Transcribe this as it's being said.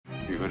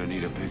gonna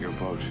need a bigger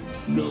boat.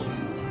 No.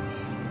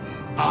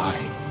 I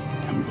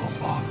am your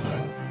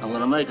father. I'm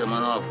gonna make him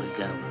an offer he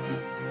can't refuse.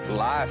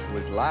 Life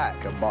was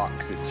like a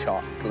box of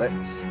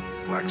chocolates.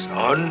 Wax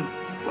on,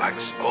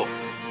 wax off.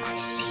 I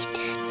see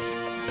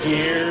dead.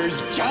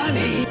 Here's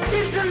Johnny.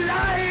 He's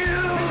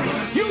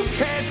alive! You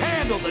can't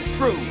handle the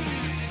truth.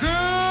 Good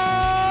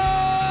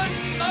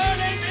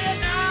morning,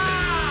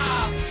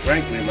 Vietnam!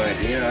 Frankly, my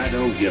dear, I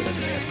don't give a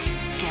damn.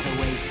 Get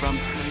away from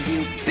her,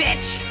 you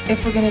bitch!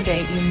 If we're gonna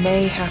date, you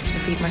may have to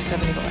defeat my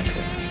 7 evil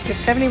exes. You have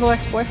 7 evil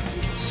ex-boyfriend?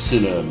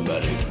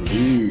 Cinematic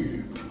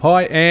Leap.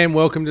 Hi, and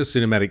welcome to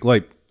Cinematic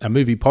Leap, a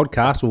movie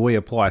podcast where we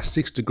apply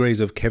 6 degrees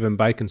of Kevin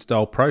Bacon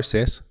style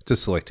process to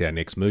select our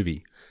next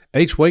movie.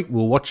 Each week,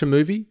 we'll watch a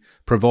movie,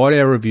 provide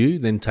our review,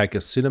 then take a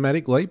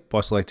cinematic leap by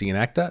selecting an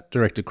actor,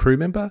 director, crew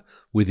member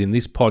within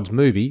this pod's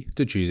movie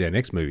to choose our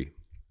next movie.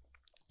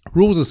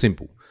 Rules are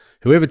simple.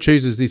 Whoever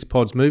chooses this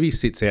pod's movie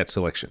sits out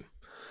selection.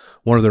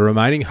 One of the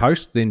remaining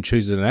hosts then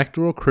chooses an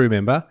actor or crew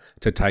member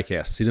to take our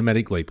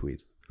cinematic leap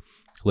with,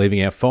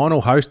 leaving our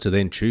final host to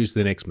then choose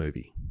the next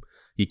movie.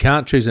 You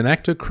can't choose an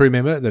actor, crew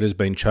member that has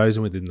been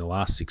chosen within the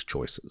last 6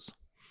 choices.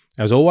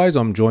 As always,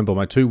 I'm joined by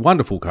my 2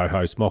 wonderful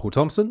co-hosts, Michael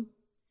Thompson.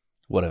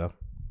 Whatever.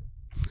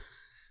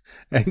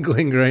 And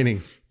Glenn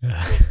Greening. No,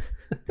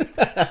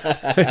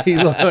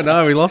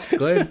 we lost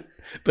Glenn.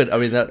 But I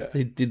mean,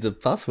 he did the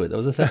password. That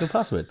was the second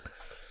password.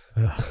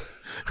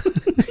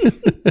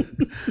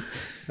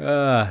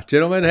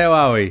 Gentlemen, how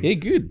are we? Yeah,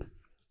 good.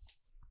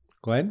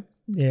 Glenn?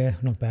 Yeah,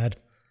 not bad.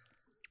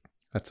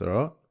 That's all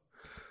right.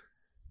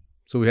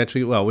 So we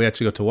actually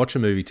got to watch a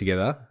movie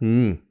together,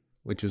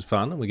 which was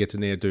fun. And we get to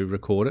now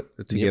record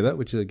it together,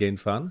 which is again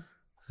fun.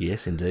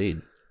 Yes,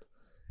 indeed.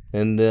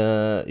 And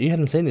you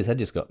hadn't seen this, had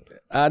you, Scott?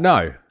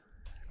 No.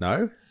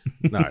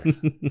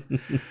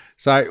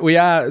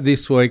 So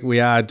this week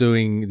we are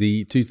doing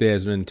the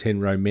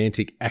 2010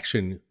 romantic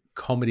action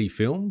comedy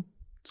film.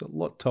 It's a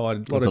lot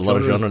tied. There's a lot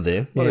of genre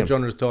there. A lot of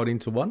genres tied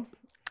into one.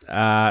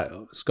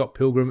 Scott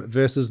Pilgrim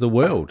versus the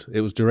World. It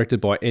was directed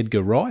by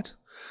Edgar Wright,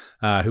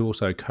 who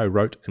also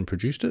co-wrote and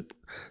produced it.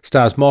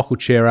 Stars Michael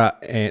Cera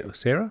and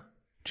Sarah,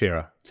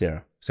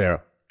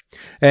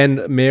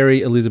 and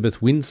Mary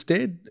Elizabeth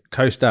Winstead.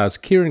 Co-stars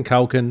Kieran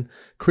Culkin,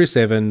 Chris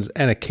Evans,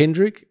 Anna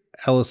Kendrick,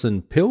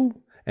 Alison Pill,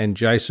 and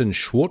Jason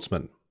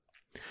Schwartzman.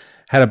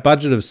 Had a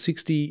budget of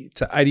 60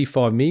 to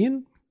 85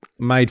 million,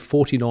 made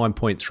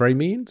 49.3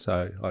 million,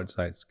 so I'd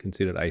say it's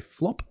considered a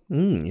flop.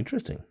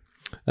 Interesting.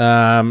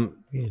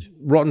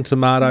 Rotten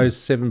Tomatoes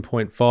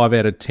 7.5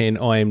 out of 10,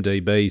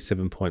 IMDb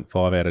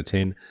 7.5 out of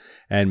 10,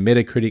 and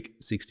Metacritic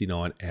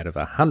 69 out of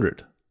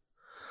 100.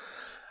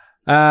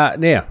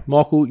 Now,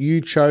 Michael,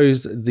 you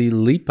chose the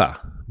leaper,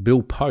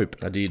 Bill Pope.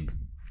 I did.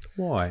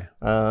 Why?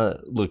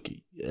 Look,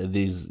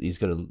 he's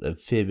got a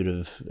fair bit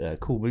of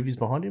cool movies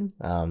behind him.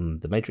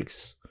 The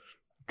Matrix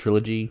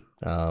trilogy,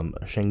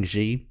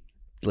 Shang-Chi,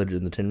 Legend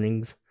of the Ten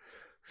Rings,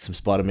 some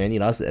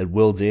Spider-Man, at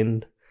World's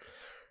End,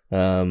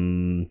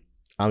 Army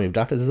of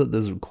Darkness.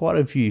 There's quite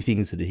a few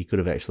things that he could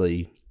have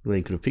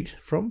picked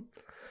from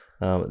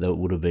that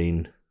would have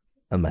been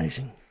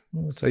amazing.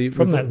 So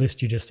from that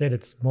list you just said,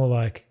 it's more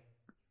like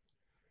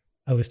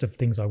a list of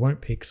things I won't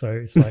pick. So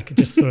it's like it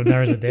just sort of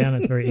narrows it down.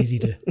 It's very easy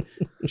to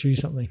choose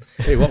something.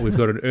 Hey, what? We've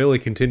got an early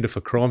contender for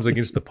crimes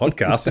against the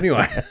podcast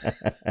anyway.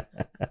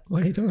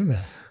 What are you talking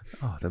about?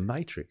 Oh, The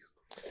Matrix.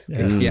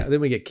 Yeah. Then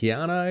we get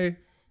Keanu.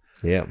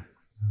 Yeah.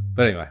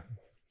 But anyway,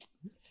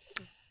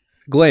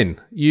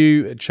 Glenn,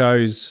 you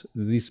chose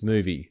this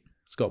movie,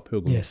 Scott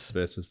Pilgrim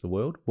versus the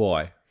World.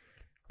 Why?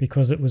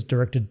 Because it was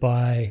directed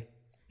by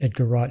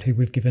Edgar Wright, who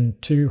we've given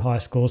 2 high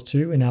scores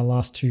to in our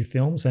last 2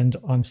 films, and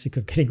I'm sick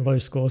of getting low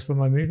scores for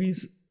my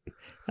movies.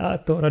 I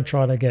thought I'd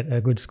try to get a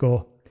good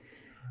score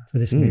for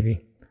this movie.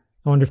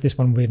 I wonder if this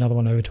one will be another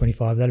one over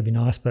 25. That'd be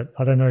nice, but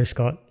I don't know,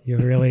 Scott. You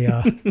really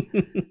are.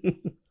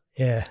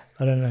 Yeah,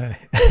 I don't know.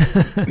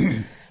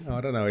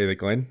 I don't know either,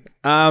 Glenn.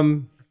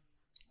 I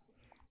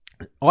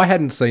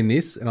hadn't seen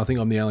this, and I think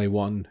I'm the only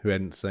one who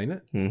hadn't seen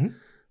it. Mm-hmm.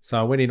 So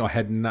I went in,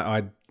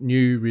 I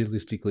knew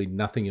realistically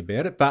nothing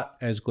about it, but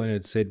as Glenn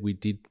had said, we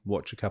did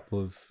watch a couple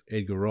of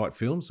Edgar Wright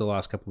films, the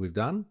last couple we've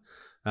done,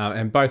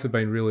 and both have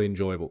been really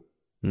enjoyable.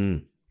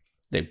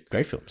 They're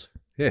great films.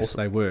 Yes,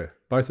 awesome. They were.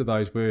 Both of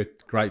those were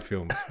great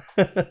films.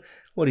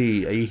 What are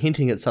you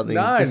hinting at something?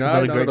 No, this is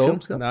not a great at all.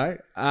 film, Scott? No.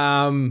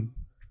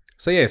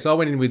 So I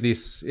went in with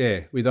this,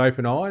 with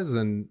open eyes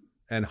and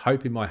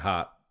hope in my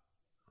heart.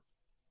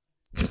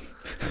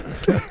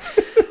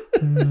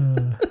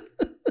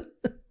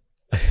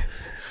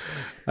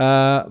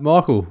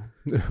 Michael,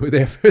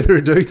 without further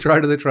ado,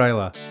 throw to the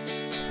trailer.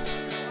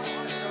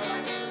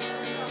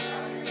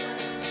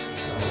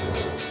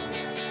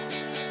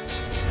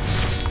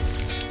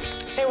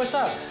 Hey, what's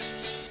up?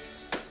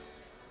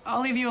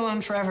 I'll leave you alone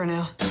forever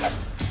now.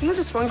 You know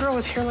this one girl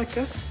with hair like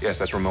this? Yes,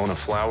 that's Ramona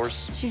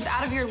Flowers. She's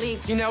out of your league.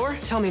 You know her?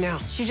 Tell me now.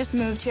 She just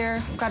moved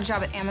here, got a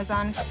job at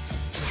Amazon.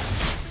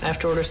 I have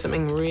to order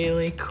something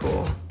really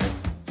cool.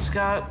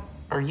 Scott,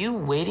 are you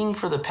waiting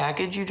for the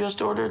package you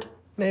just ordered?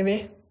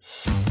 Maybe.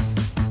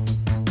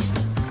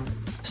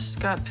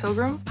 Scott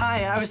Pilgrim?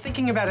 Hi, I was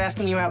thinking about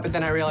asking you out, but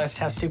then I realized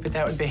how stupid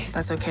that would be.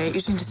 That's okay. You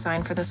just need to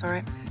sign for this, all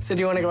right? So do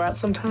you want to go out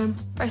sometime?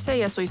 If I say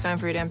yes, will you sign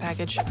for your damn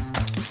package?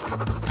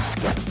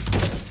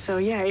 So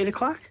yeah, 8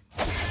 o'clock?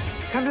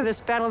 Come to this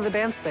Battle of the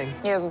Bands thing.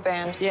 You have a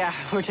band? Yeah,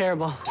 we're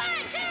terrible.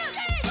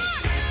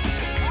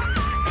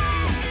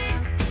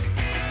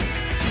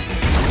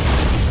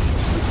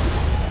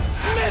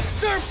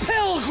 Mr.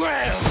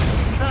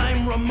 Pilgrim!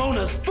 I'm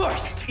Ramona's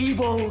first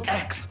evil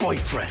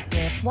ex-boyfriend.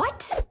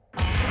 What?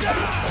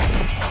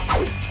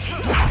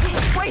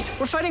 Wait,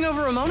 we're fighting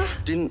over Ramona?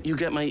 Didn't you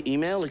get my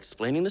email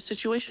explaining the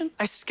situation?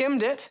 I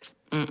skimmed it.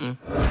 Mm-mm.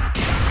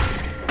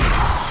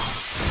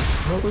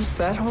 What was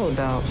that all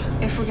about?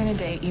 If we're gonna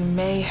date, you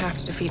may have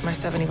to defeat my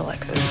 7 evil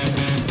exes.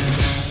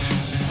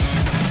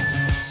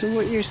 So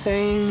what you're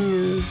saying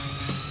is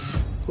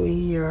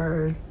we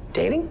are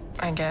dating?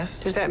 I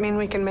guess. Does that mean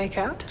we can make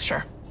out?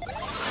 Sure.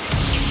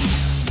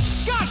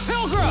 Scott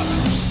Pilgrim!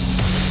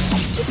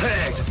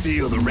 Prepare to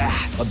feel the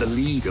wrath of the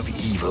League of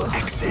Evil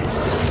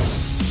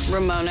Exes.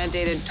 Ramona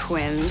dated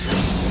twins.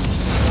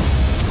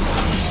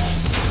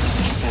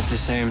 At the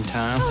same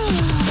time?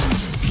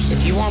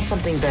 If you want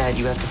something bad,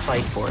 you have to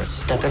fight for it.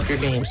 Step up your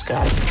game,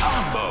 Scott.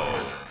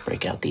 Combo!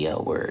 Break out the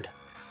L word.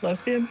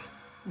 Lesbian?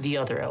 The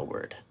other L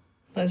word.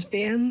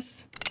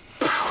 Lesbians?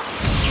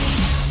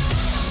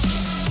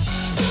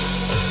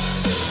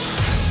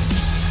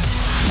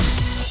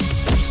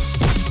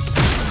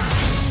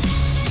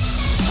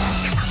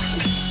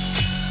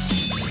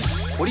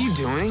 What are you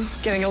doing?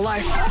 Getting a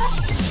life.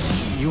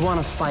 You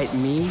want to fight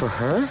me for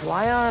her?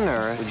 Why on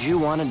earth would you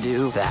want to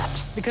do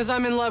that? Because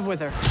I'm in love with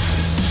her.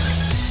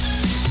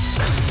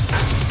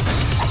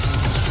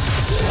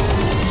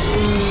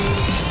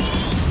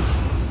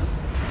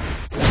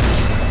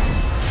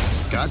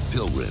 Scott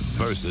Pilgrim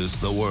versus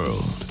the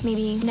world.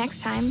 Maybe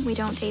next time we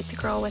don't date the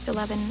girl with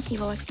 11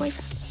 evil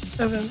ex-boyfriends.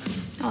 7.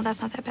 Oh,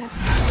 that's not that bad.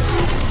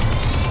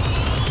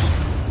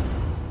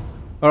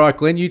 All right,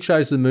 Glenn, you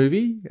chose the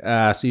movie,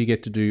 so you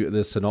get to do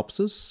the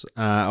synopsis.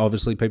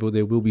 Obviously, people,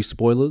 there will be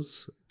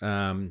spoilers.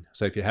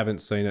 So if you haven't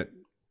seen it,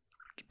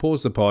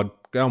 pause the pod,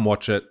 go and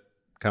watch it,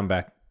 come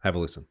back, have a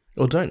listen.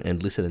 Or don't,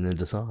 and listen and then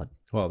decide.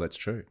 Well, that's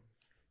true.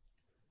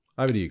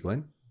 Over to you,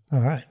 Glenn.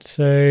 All right.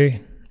 So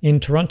in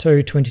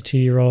Toronto,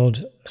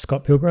 22-year-old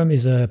Scott Pilgrim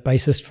is a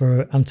bassist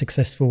for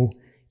unsuccessful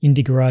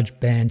indie garage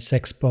band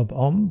Sex Bob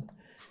Om.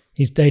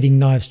 He's dating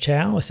Knives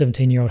Chow, a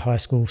 17-year-old high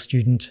school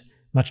student,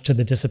 much to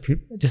the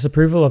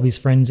disapproval of his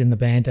friends in the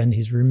band and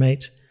his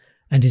roommate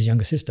and his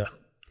younger sister.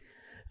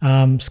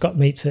 Scott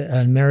meets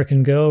an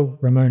American girl,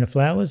 Ramona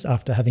Flowers,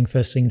 after having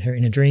first seen her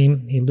in a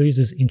dream. He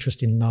loses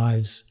interest in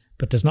knives,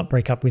 but does not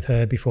break up with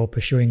her before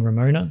pursuing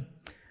Ramona.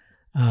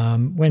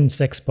 When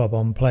Sex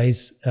Bob-Omb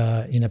plays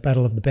in a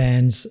battle of the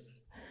bands,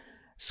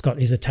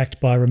 Scott is attacked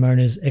by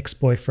Ramona's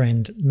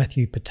ex-boyfriend,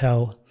 Matthew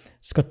Patel.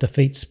 Scott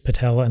defeats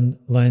Patel and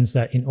learns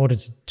that in order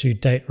to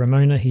date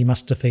Ramona, he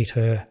must defeat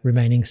her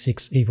remaining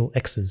 6 evil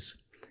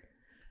exes.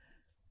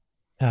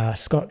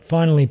 Scott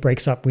finally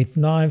breaks up with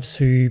Knives,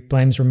 who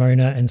blames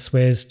Ramona and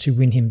swears to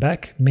win him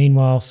back.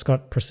 Meanwhile,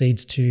 Scott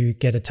proceeds to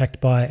get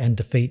attacked by and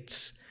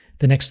defeats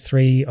the next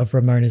 3 of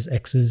Ramona's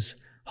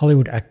exes: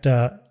 Hollywood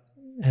actor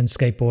and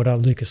skateboarder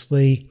Lucas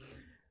Lee,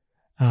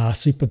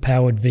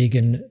 superpowered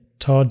vegan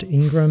Todd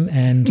Ingram,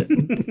 and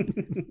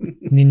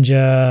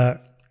ninja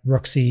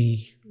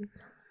Roxy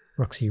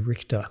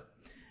Richter,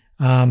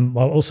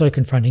 while also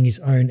confronting his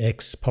own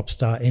ex pop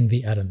star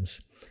Envy Adams.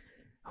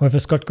 However,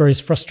 Scott grows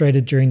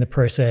frustrated during the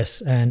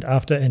process, and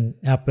after an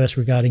outburst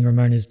regarding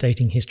Ramona's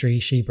dating history,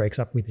 she breaks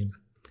up with him.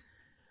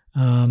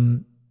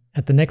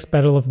 At the next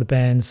battle of the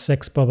bands,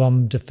 Sex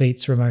Bob-Omb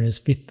defeats Ramona's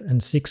 5th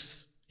and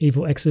 6th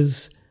evil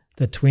exes,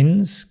 the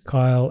twins,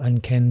 Kyle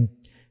and Ken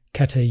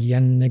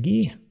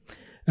Katayanagi,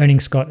 earning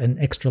Scott an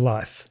extra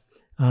life.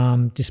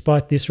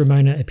 Despite this,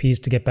 Ramona appears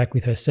to get back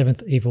with her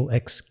 7th evil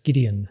ex,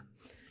 Gideon,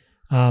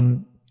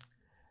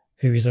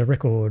 who is a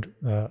record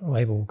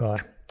label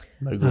guy.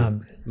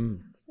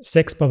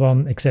 Sex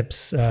Bob-Omb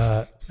accepts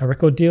a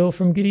record deal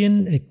from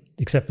Gideon,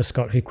 except for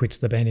Scott, who quits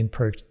the band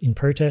in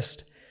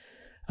protest.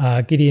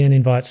 Gideon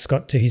invites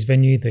Scott to his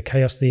venue, the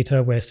Chaos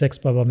Theatre, where Sex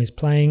Bob-Omb is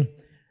playing.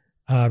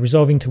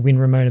 Resolving to win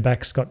Ramona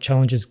back, Scott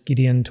challenges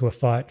Gideon to a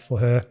fight for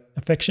her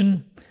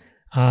affection.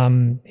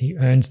 He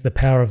earns the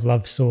Power of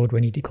Love sword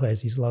when he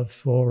declares his love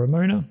for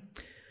Ramona.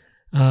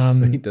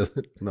 So he does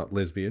it, not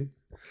lesbian.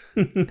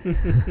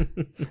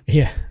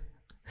 Yeah.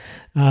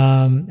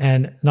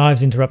 And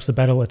Knives interrupts the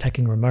battle,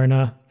 attacking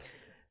Ramona,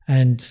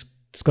 and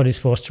Scott is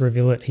forced to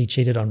reveal that he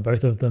cheated on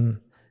both of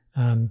them.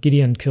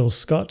 Gideon kills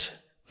Scott,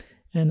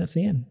 and that's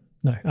the end.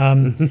 No.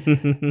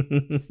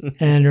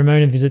 And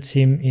Ramona visits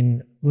him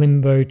in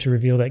limbo to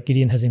reveal that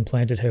Gideon has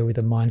implanted her with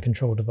a mind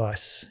control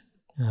device.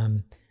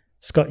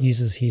 Scott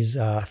uses his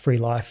free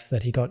life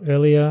that he got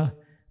earlier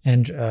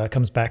and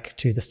comes back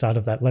to the start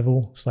of that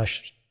level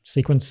 /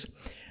 sequence.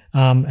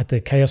 At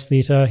the Chaos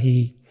Theatre,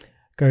 he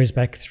goes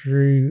back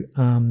through,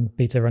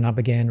 beats everyone up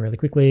again really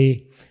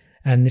quickly,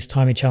 and this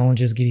time he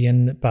challenges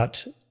Gideon,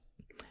 but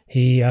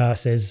he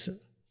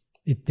says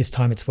this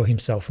time it's for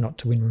himself, not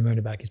to win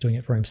Ramona back. He's doing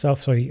it for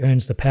himself. So he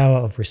earns the Power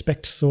of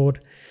Respect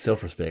sword.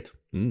 Self-respect.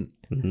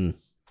 Mm-hmm.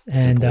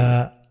 And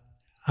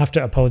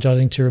after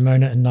apologizing to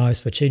Ramona and Knives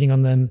for cheating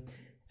on them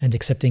and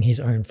accepting his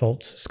own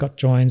faults, Scott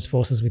joins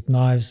forces with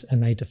Knives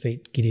and they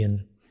defeat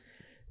Gideon.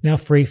 Now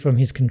free from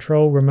his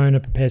control, Ramona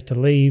prepares to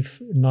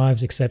leave.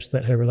 Knives accepts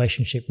that her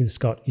relationship with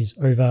Scott is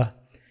over,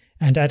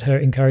 and at her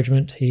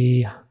encouragement,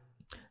 he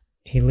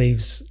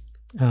leaves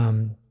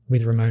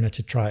with Ramona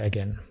to try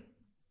again.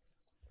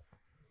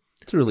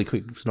 It's a really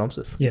quick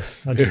synopsis.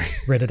 Yes, I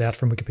just read it out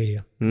from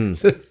Wikipedia.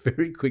 It's a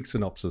very quick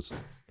synopsis.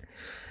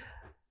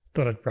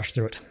 Thought I'd brush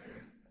through it.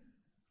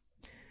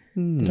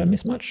 Did I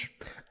miss much?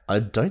 I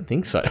don't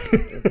think so.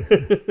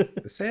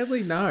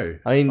 Sadly, no.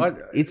 I mean,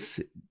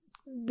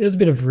 there's a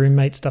bit of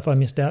roommate stuff I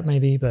missed out,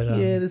 maybe, but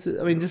yeah,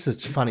 just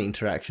such funny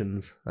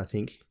interactions, I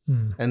think,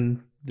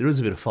 and there is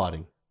a bit of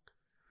fighting.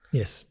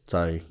 Yes.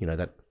 So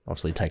that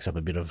obviously takes up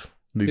a bit of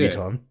movie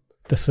time.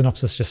 The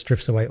synopsis just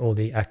strips away all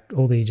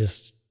the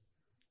just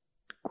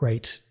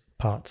great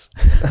parts.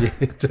 Yeah,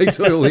 it takes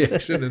away all the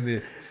action and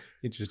the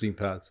interesting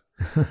parts.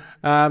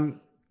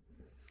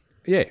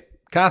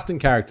 Cast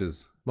and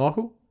characters.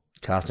 Michael?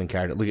 Cast and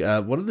character.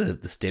 Look, one of the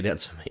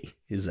standouts for me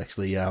is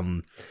actually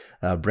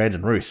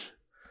Brandon Routh,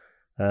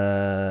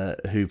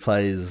 who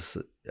plays.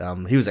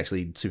 He was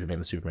actually Superman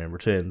and Superman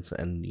Returns,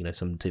 and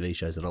some TV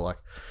shows that I like.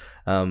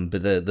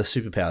 But the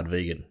superpowered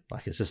vegan,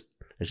 it's just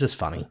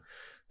funny,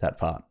 that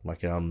part.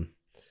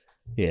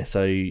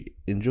 So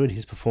enjoyed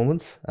his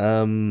performance.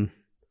 I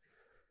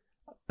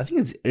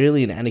think it's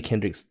early in Anna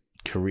Kendrick's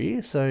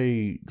career, so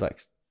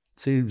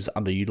seems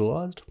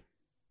underutilized.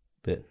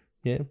 But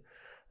yeah,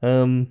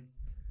 I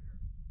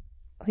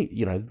think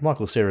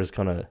Michael Cera's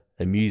kind of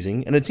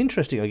amusing, and it's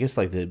interesting. I guess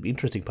the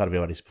interesting part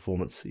about his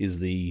performance is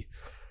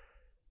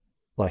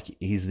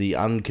he's the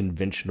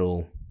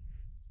unconventional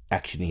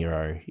action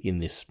hero in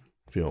this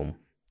film.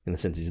 In a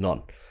sense, he's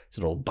not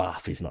all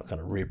buff. He's not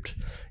kind of ripped.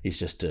 He's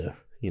just a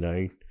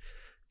guy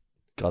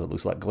that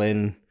looks like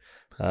Glenn.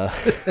 I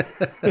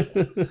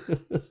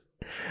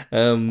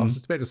was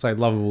just about to say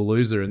lovable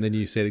loser, and then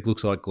you said it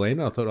looks like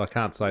Glenn. I thought I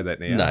can't say that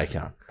now. No, you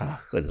can't.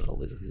 Glenn's not a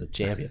loser. He's a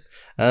champion.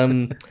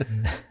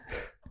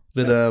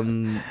 But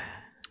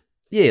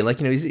he's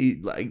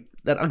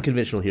that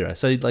unconventional hero.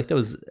 So that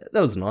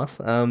was nice.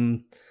 I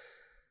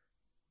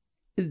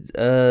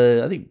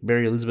think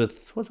Mary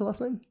Elizabeth, what's her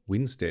last name?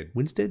 Winstead.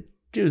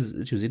 She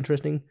was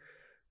interesting.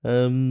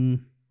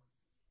 And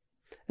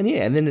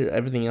then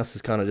everything else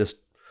is kind of just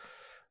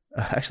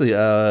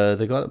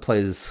the guy that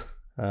plays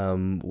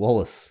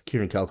Wallace,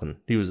 Kieran Culkin,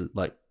 he was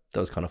that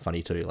was kind of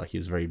funny too. He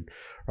was very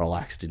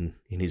relaxed in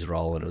his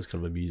role, and it was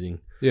kind of amusing.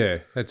 Yeah,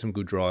 had some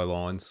good dry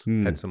lines,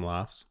 had some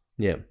laughs.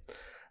 Yeah.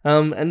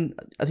 And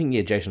I think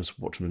Jason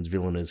Schwartzman's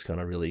villain is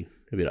kind of really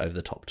a bit over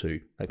the top too.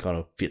 That kind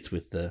of fits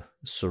with the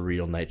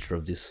surreal nature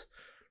of this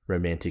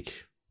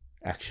romantic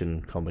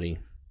action comedy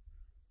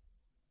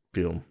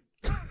film.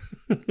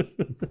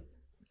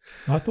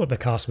 I thought the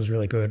cast was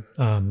really good.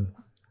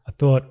 I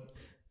thought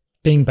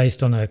being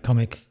based on a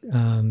comic,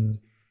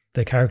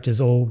 the characters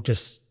all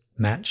just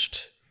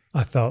matched.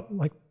 I felt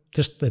like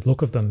just the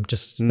look of them,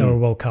 they were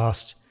well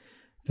cast.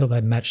 I felt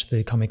they matched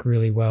the comic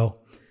really well,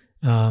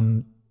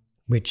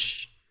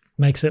 which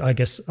makes it, I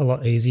guess, a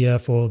lot easier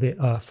for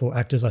for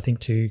actors, I think,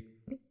 to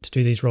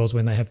do these roles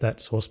when they have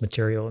that source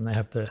material and they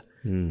have the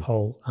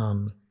whole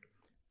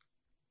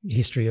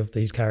history of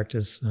these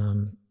characters.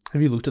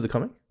 Have you looked at the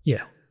comic?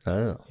 Yeah.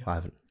 Oh, I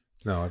haven't.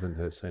 No, I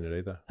haven't seen it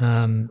either.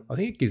 I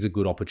think it gives a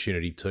good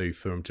opportunity too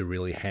for them to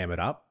really ham it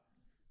up,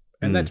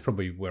 and that's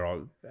probably where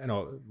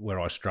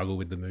I struggle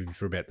with the movie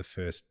for about the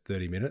first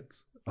 30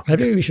 minutes.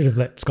 Maybe we should have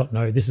let Scott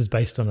know this is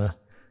based on a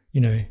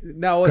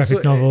no,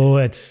 graphic novel.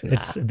 It's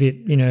a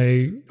bit,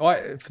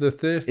 for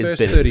the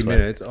first 30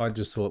 minutes, I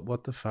just thought,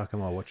 what the fuck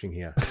am I watching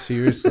here?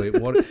 Seriously,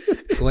 what?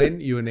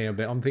 Glenn, you are now.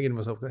 I'm thinking to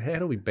myself, how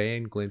do we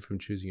ban Glenn from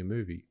choosing a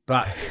movie?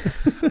 But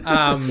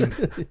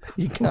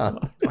you can't.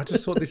 I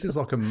just thought this is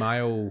like a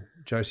male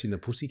Josie and the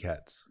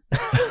Pussycats.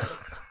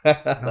 And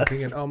I'm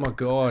thinking, oh my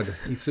god,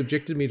 he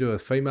subjected me to a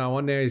female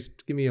one. Now he's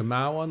giving me a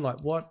male one.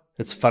 Like what?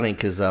 It's funny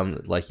because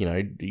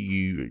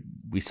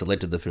we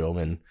selected the film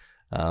and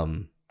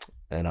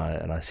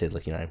I said,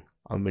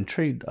 I'm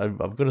intrigued. I've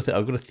got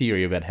a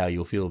theory about how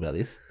you'll feel about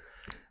this,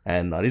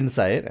 and I didn't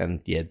say it. And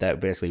yeah, that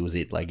basically was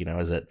it.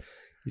 Is that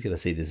he's going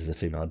to see this as a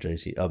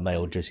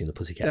male Josie and the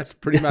Pussycats. That's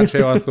pretty much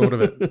how I thought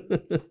of it.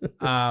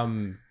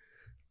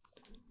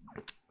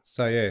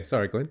 So yeah,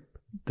 sorry, Glenn.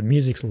 The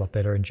music's a lot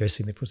better in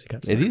Josie and the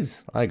Pussycats. It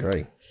is. I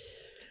agree.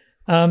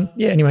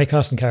 Anyway,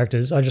 cast and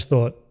characters. I just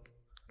thought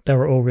they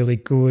were all really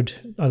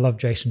good. I love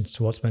Jason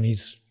Schwartzman.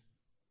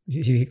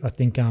 I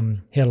think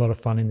he had a lot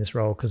of fun in this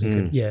role because he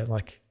could,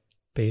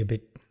 be a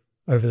bit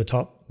over the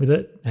top with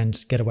it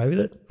and get away with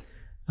it.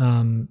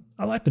 I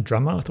like the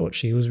drummer. I thought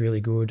she was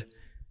really good.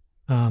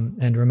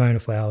 And Ramona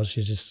Flowers,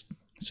 she's just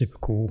super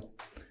cool.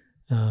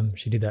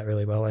 She did that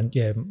really well. And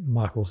yeah,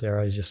 Michael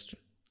Cera is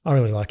I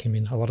really like him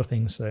in a lot of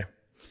things. So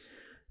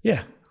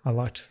yeah, I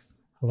liked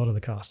a lot of the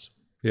cast.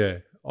 Yeah,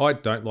 I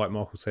don't like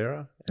Michael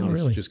Cera, and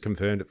this really? just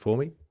confirmed it for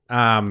me.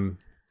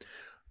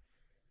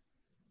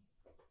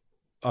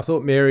 I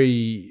thought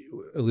Mary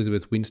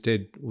Elizabeth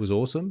Winstead was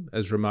awesome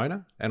as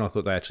Ramona, and I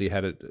thought they actually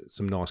had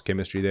some nice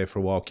chemistry there for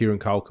a while. Kieran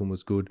Culkin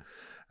was good.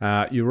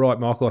 You're right,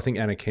 Michael. I think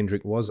Anna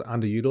Kendrick was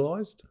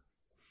underutilised.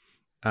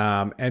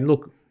 And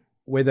look,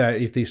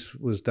 if this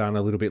was done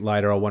a little bit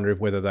later, I wonder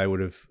whether they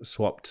would have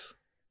swapped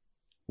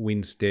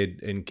Winstead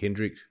and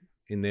Kendrick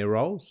in their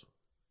roles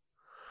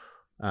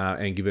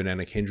and given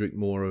Anna Kendrick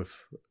more of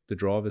the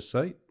driver's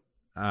seat.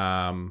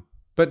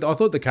 But I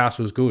thought the cast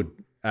was good.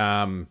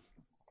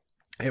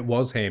 It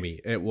was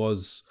hammy. It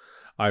was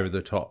over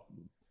the top.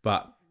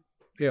 But,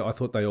 yeah, I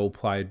thought they all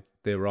played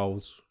their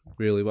roles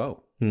really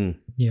well.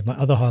 Yeah, my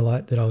other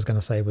highlight that I was going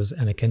to say was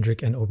Anna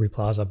Kendrick and Aubrey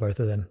Plaza. Both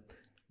of them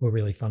were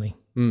really funny.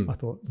 I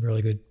thought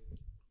really good.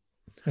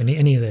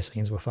 Any of their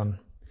scenes were fun.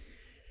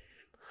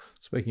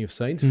 Speaking of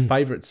scenes,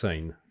 favourite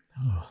scene?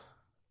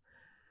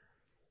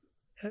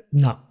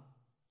 No,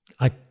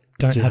 I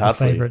don't have a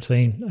favourite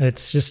scene.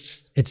 It's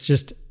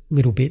just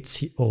little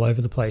bits all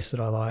over the place that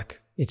I like.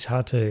 It's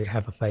hard to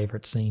have a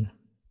favourite scene.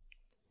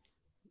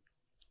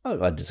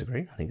 Oh, I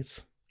disagree. I think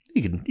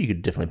you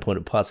could definitely point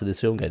at parts of this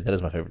film. Okay, that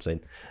is my favourite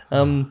scene.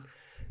 I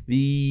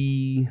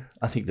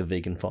think the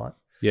vegan fight.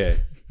 Yeah,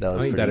 I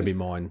think that'd be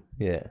mine.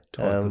 Yeah,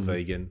 Todd the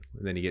vegan,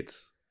 and then he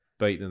gets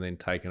beaten and then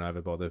taken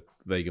over by the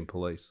vegan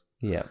police.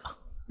 Yeah.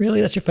 Really,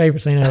 that's your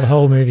favourite scene out of the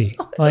whole movie?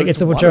 Like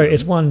it's a joke.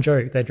 It's one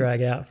joke they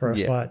drag out for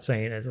a fight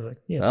scene. It's like,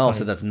 it's funny.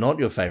 So that's not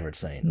your favourite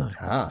scene.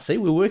 No. See,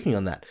 we're working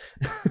on that.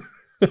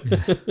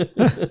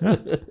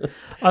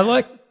 I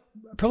like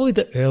probably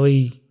the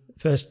early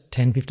first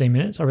 10-15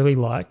 minutes. I really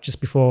like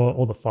just before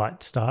all the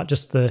fights start.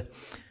 Just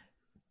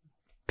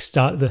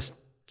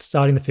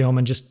starting the film,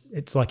 and just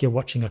it's like you're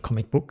watching a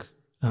comic book.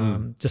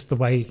 Just the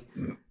way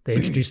they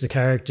introduce the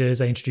characters,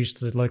 they introduce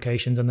the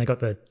locations, and they got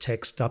the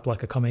text up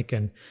like a comic.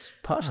 And it's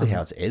partially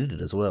how it's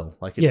edited as well.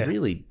 Like it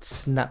really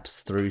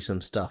snaps through some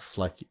stuff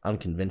like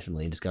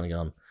unconventionally, and just kind of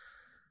going.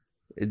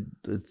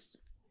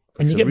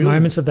 And you get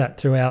moments of that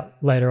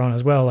throughout later on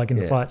as well, like in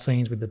the fight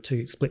scenes with the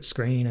two split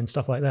screen and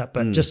stuff like that.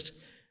 But just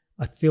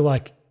I feel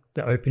like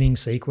the opening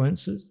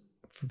sequences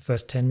for the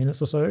first 10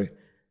 minutes or so,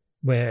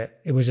 where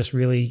it was just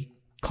really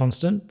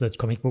constant, the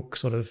comic book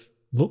sort of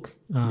look.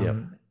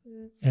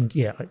 And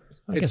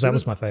I guess that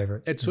was my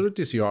favorite. It's sort of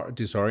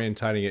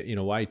disorientating it in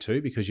a way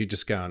too, because you're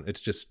just going,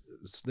 it's just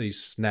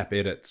these snap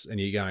edits and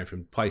you're going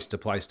from place to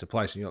place to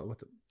place, and you're like,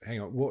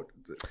 hang on, what?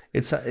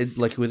 It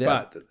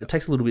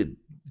takes a little bit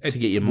to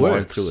get your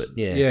mind through it.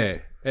 Yeah,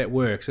 it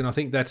works. And I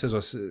think that's, as I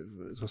was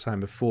saying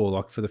before,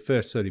 like for the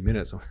first 30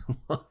 minutes, I'm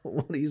like,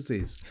 what is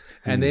this?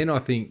 And then I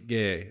think,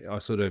 I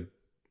started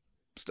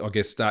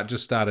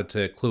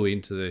to clue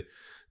into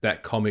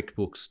that comic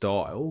book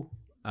style.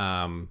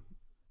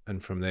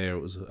 And from there,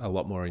 it was a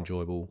lot more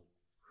enjoyable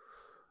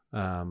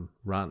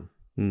run.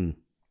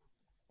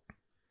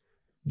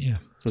 Yeah.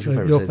 What's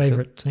your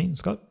favourite scene,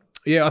 Scott?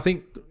 Yeah, I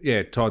think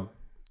Todd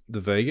the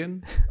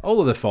vegan. All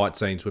of the fight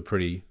scenes were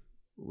pretty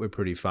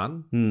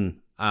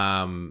fun.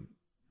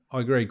 I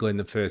agree,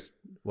 Glenn. For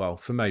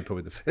me,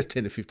 probably the first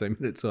 10 to 15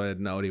 minutes, I had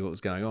no idea what was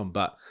going on.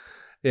 But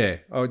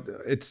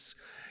it's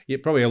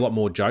probably a lot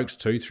more jokes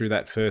too through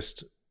that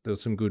first. There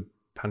was some good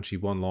punchy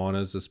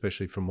one-liners,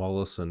 especially from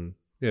Wallace, and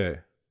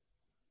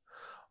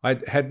I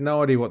had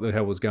no idea what the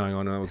hell was going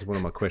on. And that was one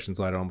of my questions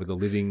later on with the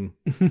living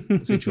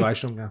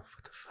situation. I'm going,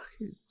 what the fuck?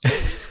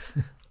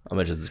 I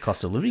imagine it's a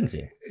cost of living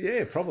thing.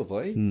 Yeah,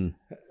 probably.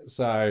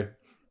 So,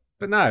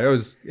 but no, it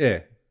was,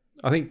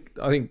 I think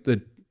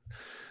that,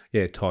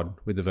 Todd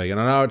with the vegan.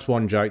 I know it's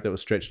one joke that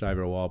was stretched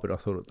over a while, but I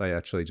thought they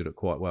actually did it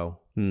quite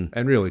well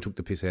and really took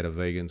the piss out of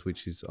vegans,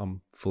 which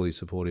I'm fully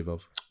supportive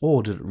of.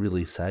 Or did it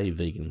really say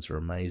vegans are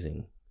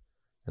amazing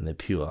and they're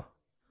pure?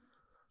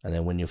 And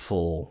then when you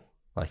fall,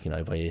 like,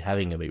 by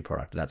having a meat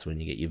product, that's when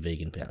you get your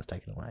vegan powers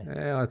taken away.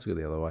 Yeah, let's go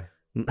the other way.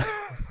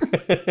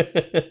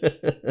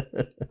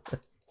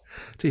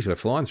 Geez, we're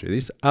flying through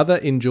this. Other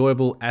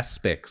enjoyable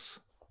aspects.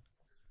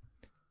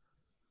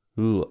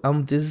 Ooh,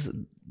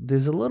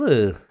 there's a lot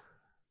of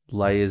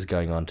layers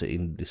going on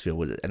in this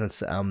film,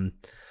 and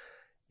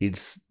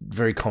it's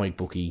very comic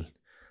booky,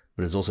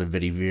 but it's also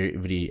very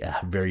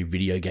very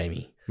video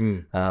gamey.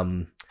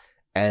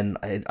 And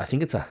I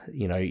think it's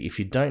if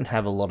you don't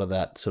have a lot of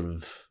that sort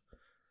of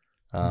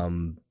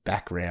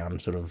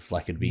background, sort of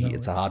like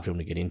it's a hard film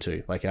to get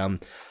into. Like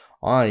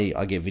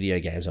I get video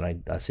games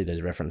and I see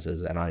those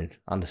references and I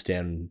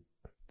understand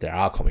there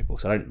are comic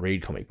books. I don't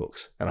read comic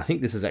books, and I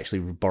think this is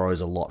actually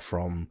borrows a lot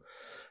from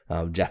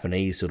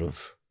Japanese sort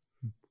of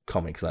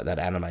comics, like that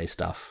anime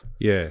stuff.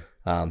 Yeah,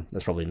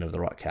 that's probably never the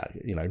right cat.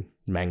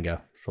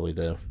 Manga is probably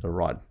the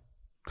right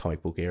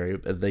comic book area.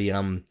 The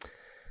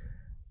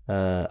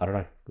I don't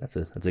know. That's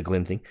a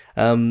Glenn thing.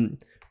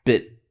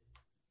 But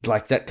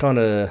like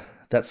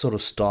that sort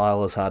of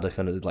style is hard to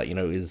kind of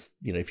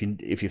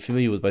if you're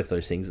familiar with both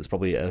those things, it's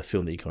probably a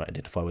film that you can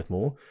identify with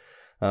more.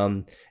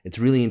 It's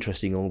really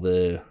interesting, all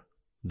the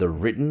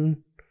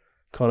written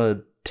kind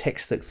of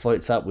text that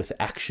floats up with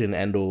action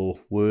and or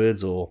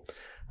words, or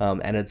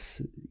And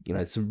it's, you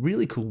know, some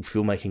really cool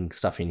filmmaking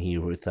stuff in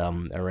here with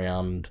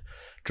around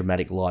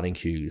dramatic lighting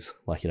cues,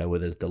 like, you know,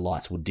 whether the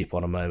lights will dip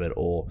on a moment,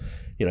 or,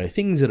 you know,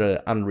 things that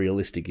are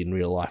unrealistic in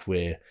real life,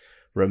 where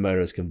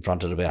Ramona is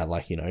confronted about,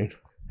 like, you know,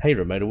 hey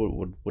Ramona,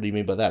 what do you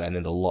mean by that? And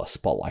then the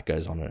spotlight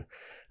goes on her.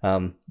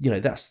 You know,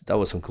 that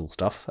was some cool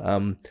stuff.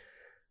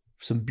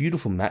 Some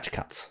beautiful match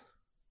cuts.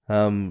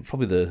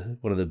 Probably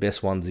one of the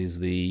best ones is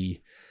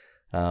the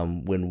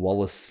when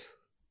Wallace,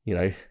 you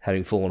know,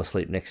 having fallen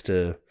asleep next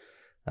to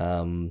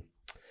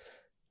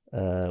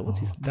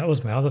that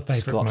was my other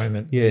favorite Scott.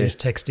 moment. Yeah, he's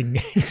texting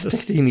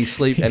in his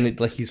sleep, and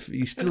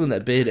he's still in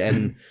that bed,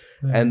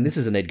 and this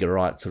is an Edgar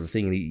Wright sort of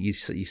thing, and you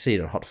see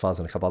it in Hot Fuzz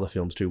and a couple other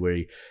films too, where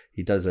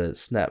he does a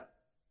snap,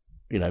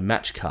 you know,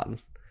 match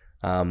cut,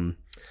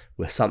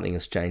 where something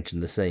has changed in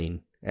the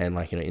scene, and,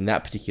 like, you know, in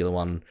that particular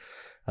one,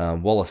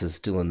 Wallace is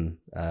still in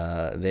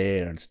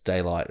there, and it's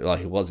daylight,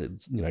 like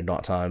it's, you know,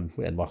 nighttime,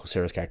 and Michael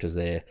Cera's character's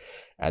there,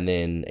 and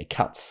then it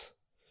cuts,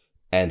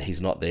 and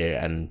he's not there,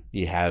 and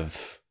you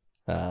have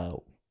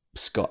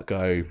Scott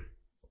go,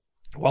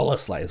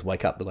 Wallace, like,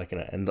 wake up, like, you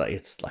know, and, like,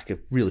 it's like a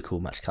really cool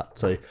match cut.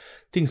 So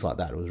things like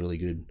that was really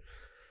good.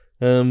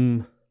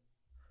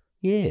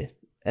 Yeah,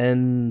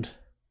 and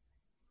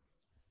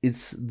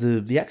it's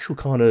the actual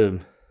kind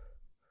of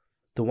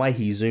the way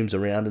he zooms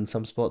around in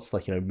some spots,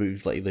 like, you know,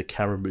 moves, like the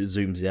camera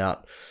zooms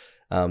out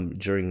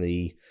during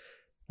the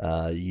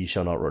 "You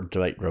shall not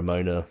date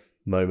Ramona"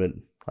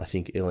 moment. I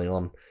think early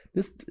on,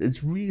 there's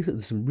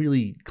some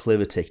really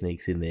clever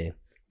techniques in there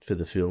for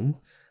the film,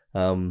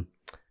 and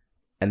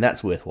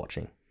that's worth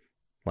watching.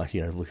 Like,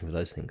 you know, looking for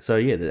those things. So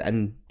yeah,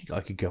 and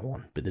I could go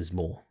on, but there's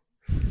more.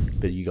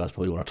 But you guys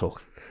probably want to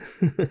talk.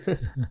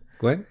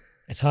 Glenn?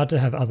 It's hard to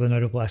have other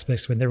notable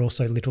aspects when they're all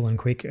so little and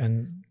quick,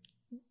 and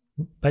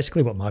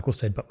basically what Michael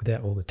said, but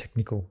without all the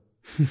technical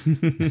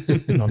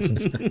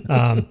nonsense.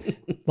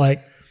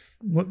 Like,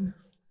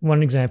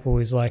 one example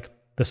is like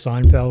the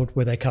Seinfeld,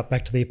 where they cut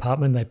back to the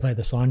apartment, they play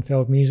the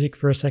Seinfeld music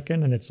for a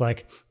second, and it's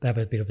like they have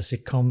a bit of a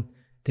sitcom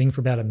thing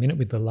for about a minute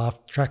with the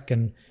laugh track,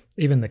 and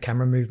even the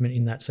camera movement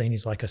in that scene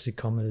is like a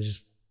sitcom. They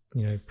just,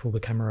 you know, pull the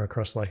camera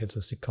across like it's a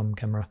sitcom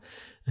camera,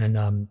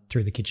 and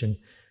through the kitchen.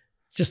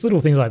 Just little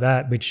things like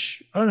that,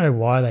 which I don't know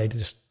why they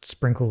just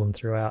sprinkle them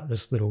throughout.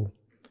 Just little,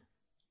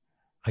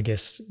 I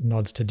guess,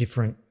 nods to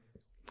different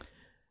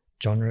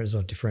genres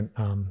or different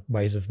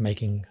ways of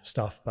making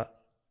stuff. But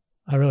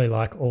I really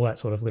like all that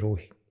sort of little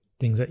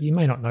things that you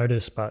may not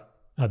notice but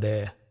are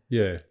there.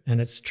 Yeah. And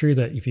it's true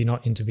that if you're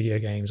not into video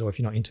games or if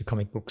you're not into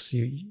comic books,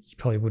 you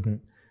probably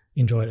wouldn't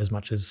enjoy it as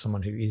much as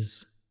someone who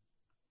is.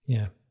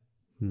 Yeah.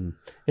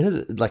 It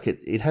has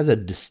it has a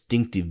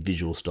distinctive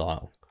visual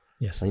style.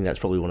 Yes. I think that's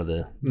probably one of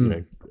the you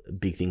know,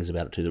 big things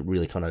about it too, that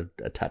really kind of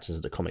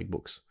attaches to comic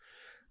books.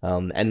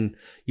 And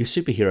your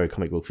superhero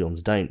comic book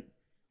films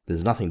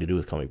there's nothing to do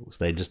with comic books.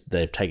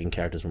 They've taken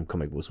characters from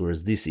comic books,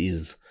 whereas this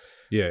is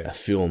a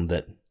film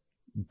that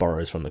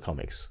borrows from the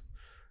comics.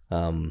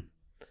 And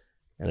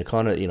it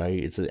kind of, you know,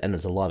 it's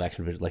a live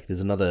action video. Like,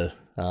 there's another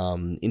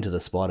Into the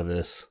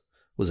Spider-Verse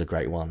was a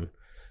great one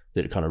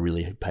that kind of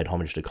really paid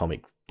homage to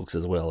comic books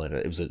as well, and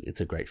it's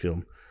a great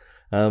film.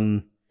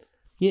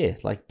 Yeah,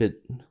 like, but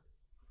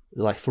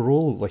like, for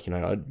all, like, you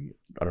know, I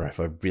don't know if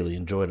I really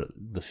enjoyed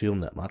the film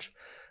that much,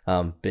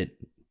 but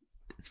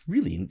it's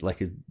really,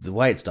 like, the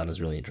way it's done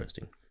is really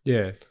interesting.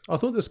 Yeah, I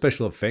thought the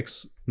special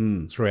effects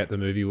throughout the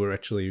movie were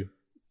actually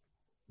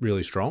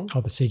really strong.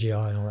 Oh, the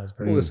CGI and all that's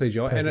very all the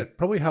CGI, perfect. And it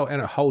probably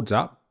it holds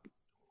up,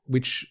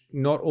 which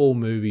not all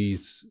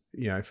movies,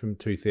 you know, from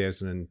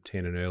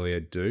 2010 and earlier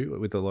do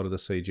with a lot of the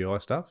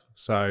CGI stuff.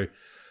 So,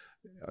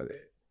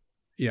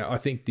 yeah, I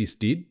think this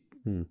did,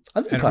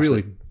 I think and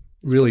it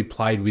really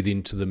played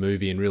into the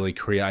movie and really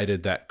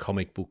created that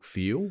comic book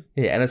feel.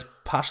 Yeah, and it's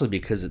partially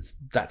because it's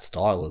that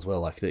style as well.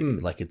 Like,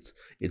 like it's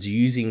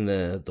using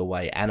the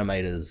way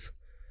animators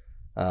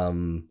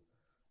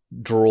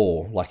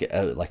draw like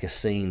a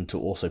scene to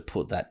also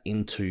put that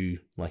into,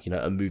 like, you know,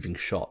 a moving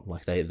shot.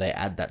 Like, they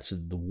add that to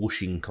the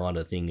whooshing kind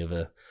of thing of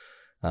a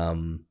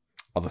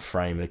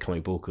frame in a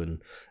comic book.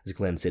 And as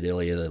Glenn said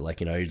earlier, that, like,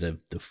 you know,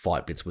 the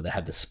fight bits where they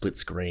have the split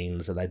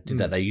screens, and they did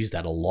that. They used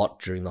that a lot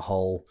during the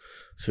whole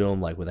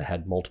film, like, where they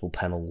had multiple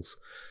panels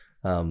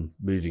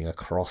moving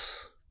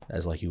across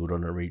as like you would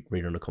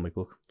read on a comic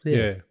book.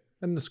 Yeah,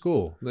 and the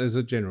score. There's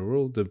a general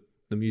rule. The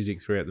music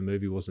throughout the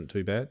movie wasn't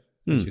too bad.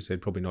 As you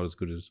said, probably not as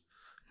good as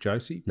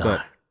Josie.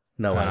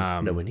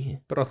 Nowhere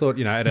near. But I thought,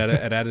 you know, it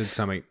added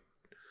something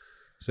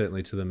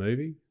certainly to the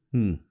movie.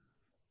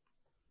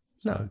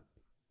 No,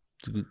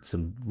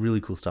 some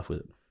really cool stuff with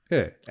it.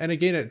 Yeah, and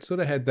again, it sort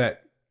of had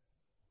that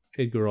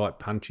Edgar Wright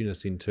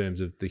punchiness in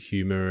terms of the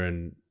humor,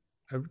 and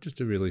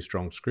just a really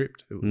strong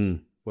script. It was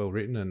well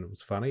written, and it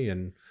was funny,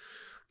 and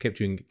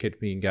kept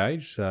me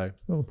engaged. So,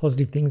 all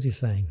positive things you're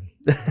saying.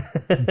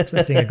 I'm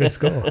expecting a good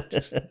score.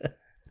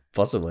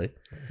 Possibly.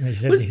 He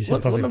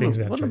said positive things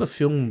about what other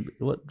film?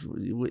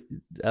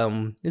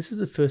 This is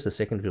the first or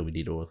second film we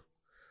did, or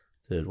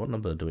third? What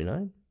number do we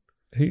know?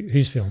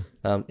 Whose film?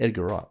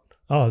 Edgar Wright.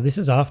 Oh, this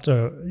is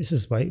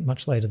way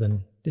much later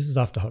than this is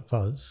after Hot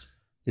Fuzz.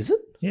 Is it?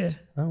 Yeah.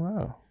 Oh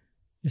wow.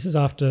 This is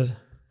after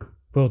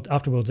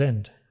World's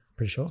End.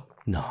 Pretty sure.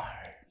 No.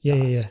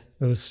 Yeah.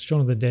 It was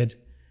Shaun of the Dead,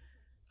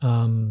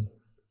 and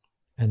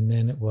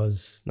then it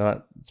was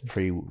That's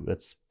pre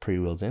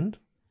World's End.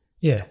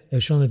 Yeah, it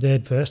was Shaun of the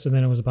Dead first, and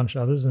then it was a bunch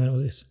of others, and then it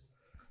was this.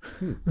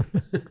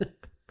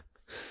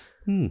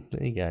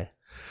 There you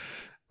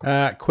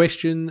go.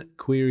 Question,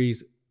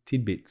 queries,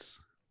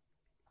 tidbits.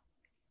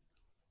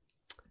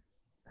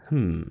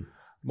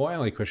 My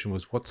only question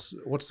was, what's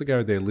the go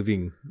with their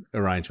living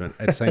arrangement?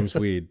 It seems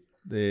weird.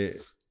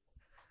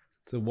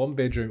 It's a one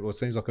bedroom, or it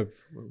seems like a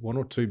one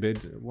or two.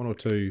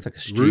 It's like a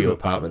studio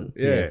apartment.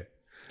 Yeah.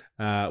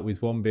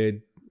 With one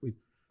bed, with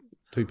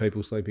two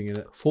people sleeping in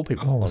it. 4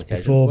 people. Oh, it's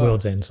before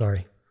World's End.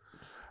 Sorry.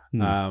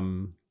 That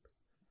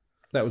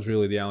was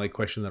really the only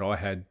question that I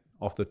had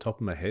off the top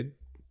of my head.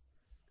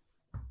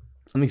 I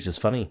think it's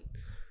just funny.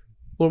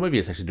 Or maybe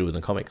it's actually to do with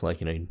the comic,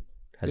 like, maybe.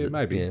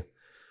 Yeah.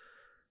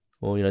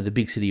 Or, the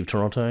big city of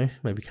Toronto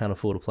maybe can't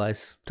afford a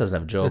place, doesn't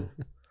have a job.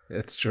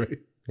 That's true.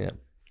 Yeah.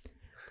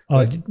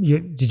 Oh,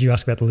 did you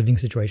ask about the living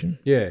situation?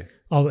 Yeah.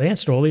 Oh, the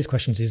answer to all these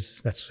questions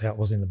is that's how it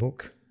was in the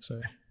book.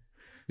 So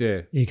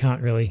yeah, you can't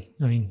really,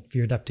 if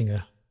you're adapting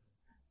a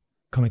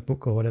comic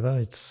book or whatever,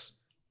 it's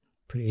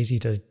pretty easy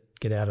to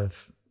get out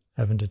of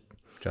having to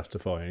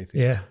justify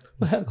anything. Yeah.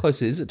 Well, how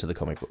close is it to the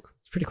comic book?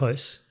 It's pretty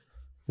close.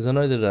 Because I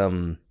know that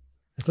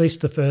at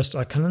least the first,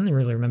 I can only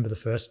really remember the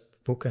first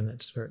book, and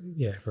it's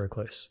very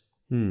close.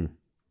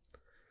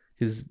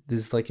 Because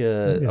there's like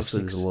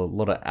obviously there's a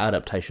lot of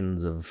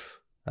adaptations of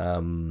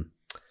all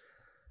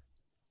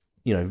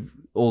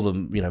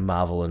the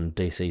Marvel and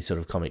DC sort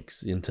of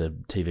comics into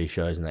TV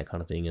shows and that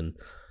kind of thing, and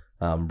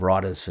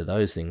writers for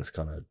those things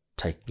kind of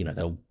take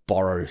they'll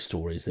borrow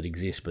stories that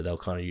exist, but they'll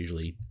kind of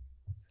usually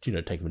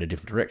take them in a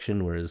different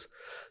direction, whereas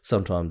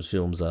sometimes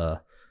films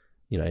are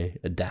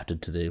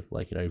adapted to the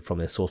from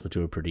their source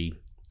material pretty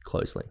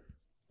closely.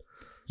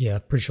 Yeah,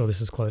 pretty sure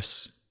this is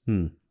close.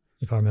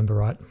 If I remember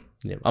right.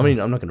 Yeah, I mean,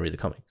 I'm not going to read the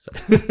comic. So.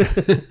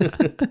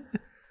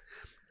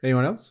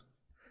 Anyone else?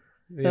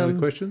 Any other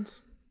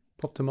questions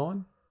pop to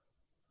mind?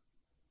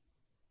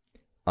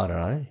 I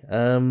don't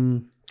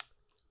know.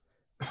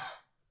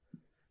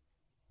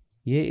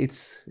 Yeah,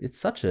 it's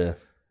such a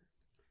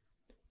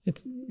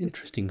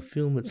interesting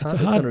film. It's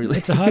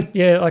hard.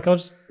 Yeah. Like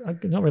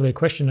not really a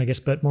question, I guess,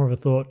 but more of a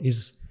thought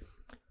is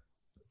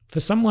for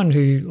someone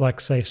who,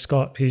 like, say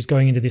Scott, who's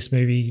going into this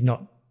movie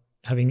not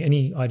having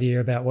any idea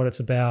about what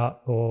it's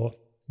about or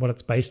what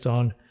it's based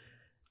on.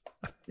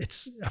 I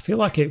feel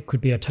like it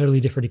could be a totally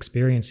different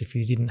experience if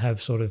you didn't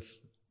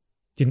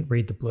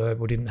read the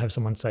blurb or didn't have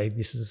someone say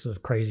this is a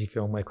crazy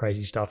film where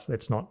crazy stuff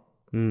that's not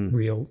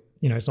real,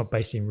 it's not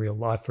based in real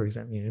life, for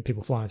example,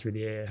 people flying through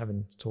the air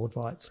having sword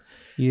fights.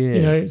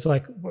 Yeah. It's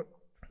like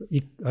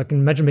I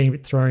can imagine being a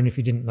bit thrown if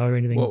you didn't know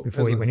anything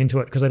before you went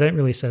into it, because they don't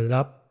really set it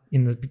up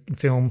in the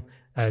film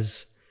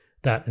as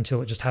that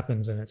until it just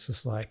happens, and it's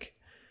just like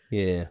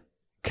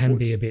can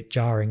be a bit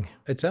jarring.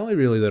 It's only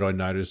really that I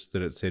noticed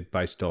that it said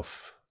based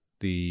off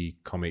the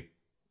comic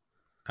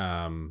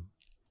by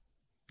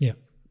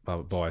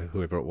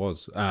whoever it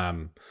was.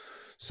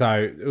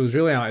 So it was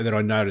really only that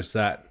I noticed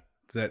that,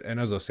 and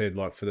as I said,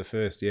 like for the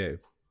first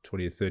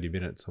 20 or 30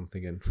 minutes, I'm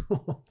thinking,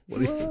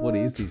 what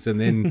is this?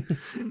 And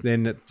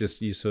then it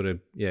just, you sort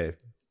of,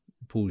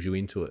 pulls you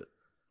into it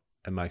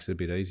and makes it a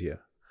bit easier.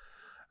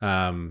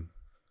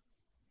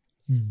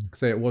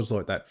 So it was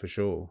like that for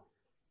sure.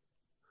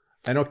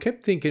 And I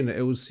kept thinking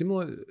it was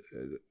similar.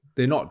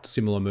 They're not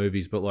similar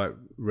movies, but like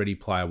Ready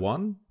Player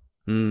One,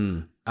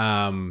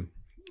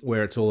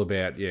 where it's all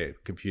about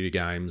computer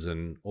games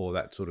and all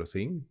that sort of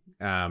thing.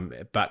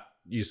 But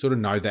you sort of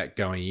know that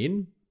going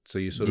in, so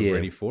you're sort of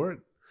ready for it.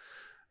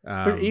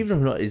 But even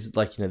if not, is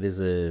like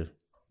there's a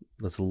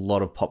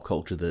lot of pop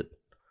culture that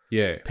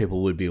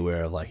people would be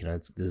aware of. Like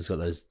there's got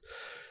those.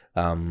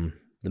 The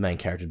main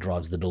character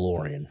drives the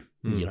DeLorean,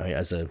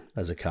 as a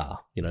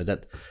car.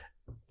 That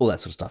all that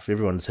sort of stuff.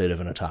 Everyone's heard of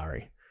an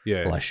Atari.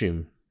 Yeah. Well, I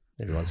assume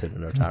everyone's heard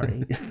of an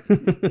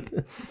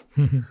Atari.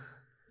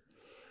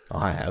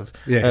 I have.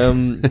 Yeah.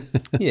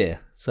 Yeah.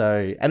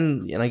 So,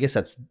 and I guess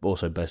that's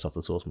also based off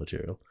the source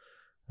material.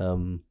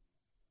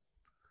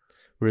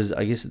 Whereas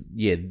I guess,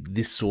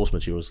 this source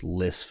material is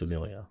less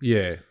familiar.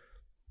 Yeah.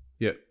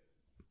 Yep.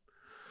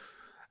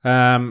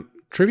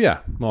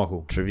 Trivia,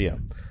 Michael. Trivia.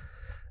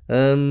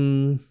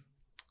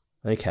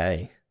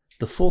 Okay.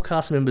 The 4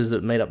 cast members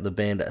that made up the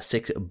band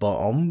Sex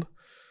Bomb,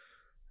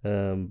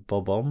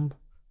 Bob-Omb,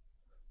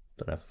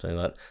 don't know if I'm saying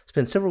that,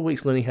 spent several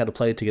weeks learning how to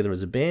play together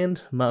as a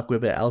band. Mark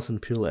Webber, Alison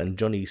Pill, and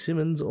Johnny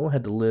Simmons all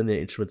had to learn their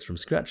instruments from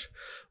scratch,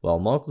 while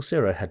Michael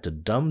Cera had to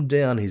dumb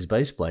down his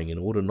bass playing in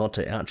order not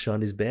to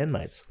outshine his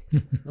bandmates.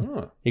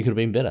 He could have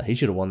been better. He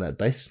should have won that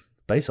bass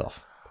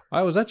off.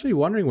 I was actually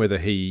wondering whether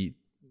he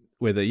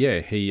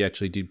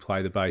actually did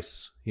play the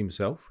bass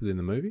himself within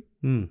the movie.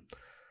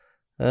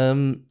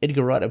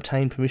 Edgar Wright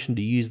obtained permission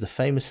to use the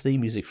famous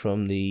theme music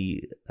from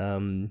the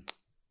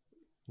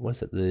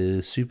what's it?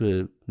 The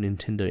Super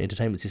Nintendo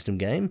Entertainment System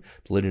game,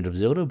 The Legend of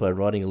Zelda, by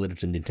writing a letter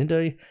to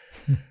Nintendo,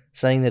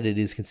 saying that it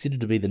is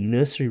considered to be the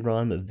nursery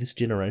rhyme of this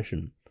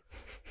generation.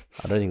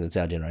 I don't think that's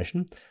our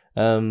generation.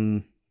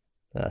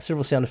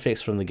 Several sound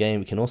effects from the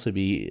game can also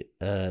be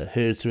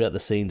heard throughout the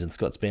scenes in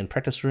Scott's band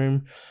practice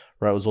room.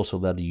 Wright was also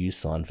allowed to use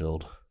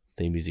Seinfeld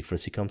theme music for a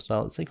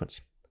sitcom-style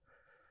sequence.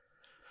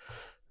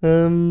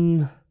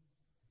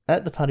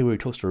 At the party where he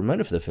talks to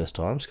Ramona for the first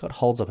time, Scott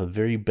holds up a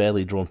very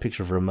badly drawn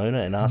picture of Ramona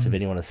and asks if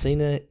anyone has seen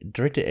her.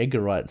 Director Edgar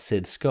Wright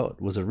said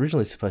Scott was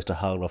originally supposed to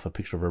hold up a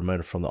picture of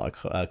Ramona from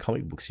the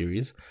comic book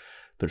series,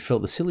 but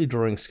felt the silly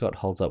drawing Scott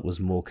holds up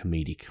was more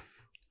comedic.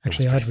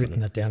 Actually, I'd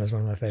written that down as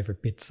one of my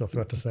favourite bits, I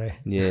forgot to say.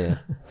 Yeah.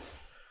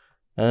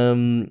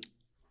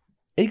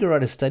 Edgar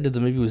Wright has stated the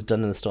movie was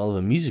done in the style of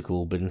a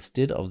musical, but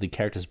instead of the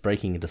characters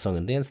breaking into song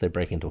and dance, they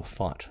break into a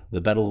fight.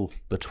 The battle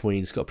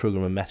between Scott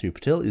Pilgrim and Matthew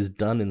Patel is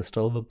done in the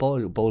style of a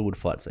Bollywood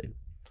fight scene.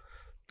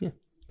 Yeah.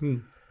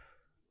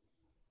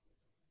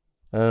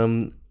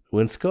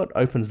 When Scott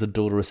opens the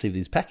door to receive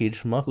his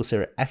package, Michael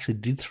Cera actually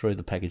did throw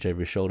the package over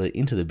his shoulder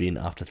into the bin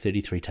after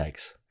 33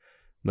 takes,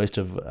 most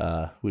of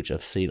which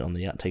I've seen on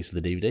the outtakes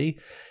of the DVD.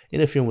 In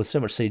a film with so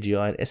much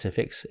CGI and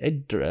SFX,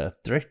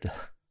 director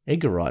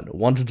Edgar Wright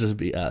wanted to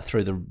be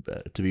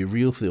to be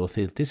real for the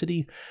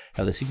authenticity.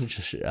 How the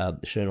signature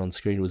shown on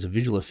screen was a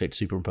visual effect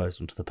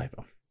superimposed onto the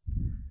paper.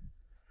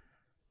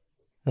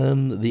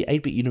 The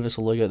 8-bit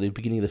Universal logo at the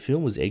beginning of the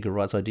film was Edgar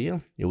Wright's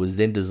idea. It was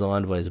then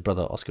designed by his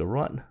brother Oscar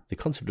Wright, the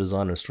concept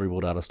designer and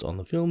storyboard artist on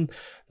the film.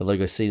 The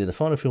logo seen in the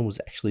final film was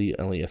actually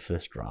only a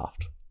first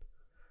draft.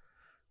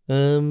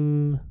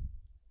 Edgar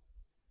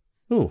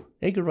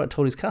Wright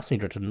told his casting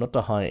director not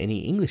to hire any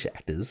English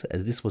actors,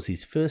 as this was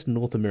his first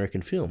North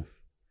American film.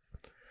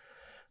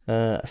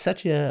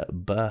 Satya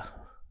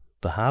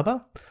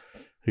Bhargava,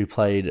 who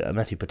played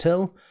Matthew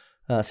Patel,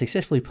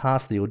 successfully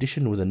passed the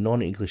audition with a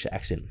non-English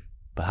accent.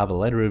 Bhargava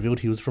later revealed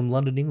he was from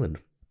London, England.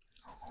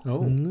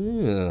 Oh.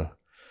 Yeah.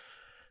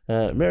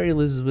 Mary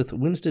Elizabeth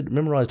Winstead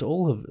memorised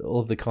all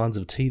of the kinds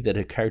of tea that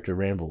her character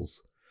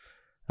rambles.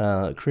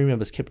 Crew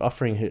members kept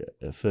offering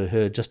for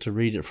her just to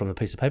read it from a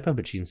piece of paper,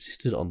 but she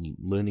insisted on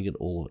learning it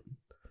all of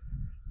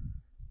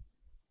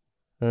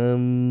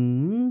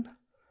it.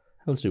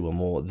 Let's do one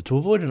more. To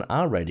avoid an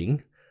R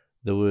rating,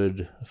 the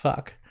word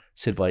fuck,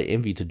 said by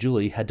Envy to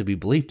Julie, had to be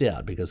bleeped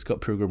out because Scott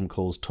Pilgrim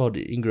calls Todd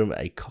Ingram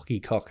a cocky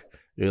cock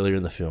earlier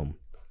in the film.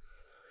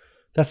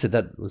 That's it.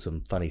 That was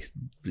some funny,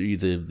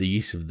 the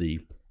use of the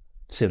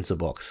censor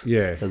box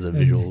as a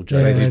visual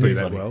joke. They did do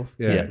that well.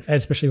 Yeah.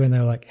 Especially when they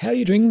were like, how are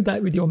you doing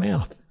that with your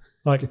mouth?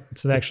 Like,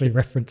 so they actually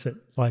reference it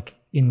like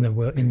in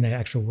the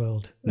actual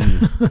world.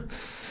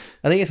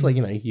 And I guess, like,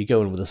 you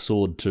go in with a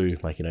sword too,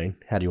 like,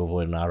 how do you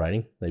avoid an R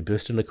rating? They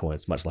burst into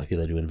coins, much like they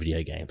do in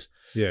video games.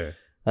 Yeah.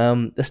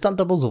 The stunt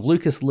doubles of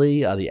Lucas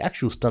Lee are the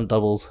actual stunt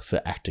doubles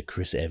for actor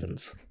Chris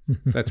Evans.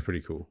 That's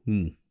pretty cool.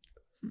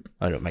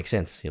 I know, it makes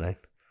sense, All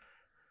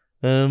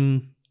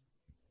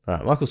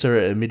right, Michael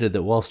Cera admitted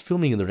that whilst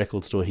filming in the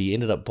record store, he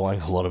ended up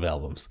buying a lot of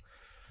albums.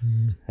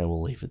 And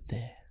we'll leave it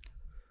there.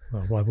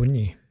 Well, why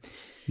wouldn't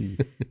you?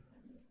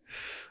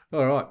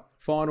 All right.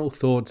 Final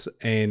thoughts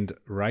and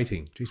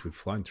rating. Jeez, we've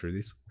flown through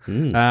this.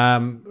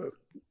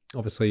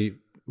 Obviously,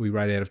 we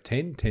rate out of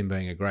 10, 10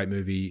 being a great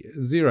movie,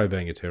 0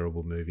 being a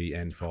terrible movie,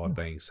 and 5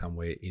 being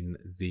somewhere in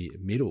the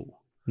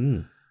middle.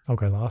 I'll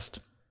go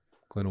last.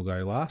 Glenn will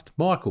go last.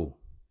 Michael.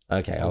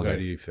 Okay, I'll go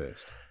to you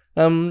first.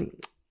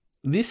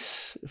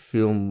 This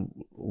film,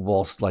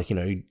 whilst,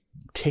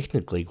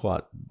 technically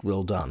quite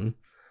well done,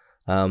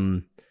 I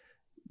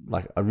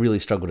really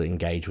struggled to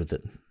engage with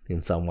it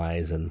in some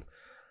ways, and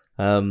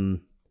I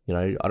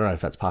don't know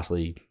if that's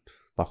partially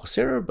Michael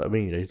Cera, but I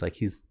mean,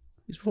 his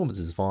performance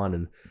is fine,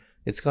 and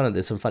it's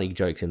there's some funny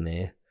jokes in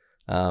there,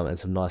 and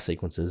some nice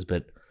sequences.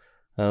 But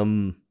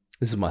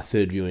this is my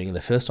third viewing, and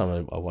the first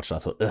time I watched it, I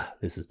thought, ugh,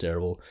 this is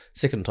terrible.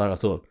 Second time, I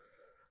thought,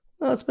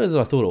 oh, it's better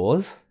than I thought it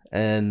was,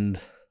 and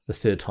the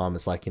third time,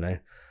 it's like, no,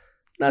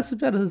 it's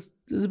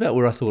about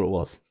where I thought it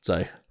was.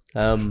 So,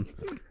 and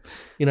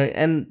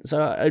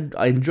so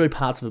I enjoy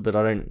parts of it, but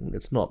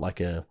it's not like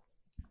a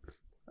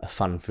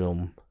fun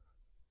film.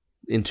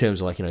 In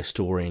terms of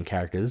story and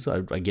characters,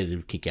 I get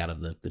a kick out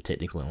of the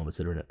technical elements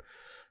that are in it.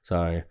 So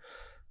I'm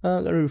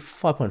going to do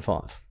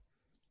 5.5.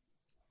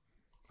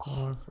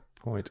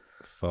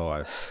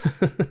 5.5.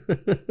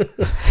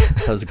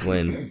 That was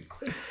Glenn.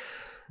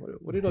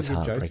 What did I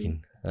give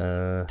Josie?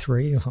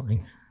 3 or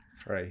something.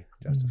 3,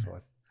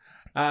 justified.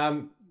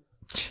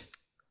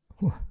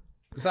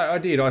 So I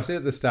did. I said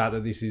at the start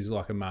that this is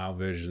like a male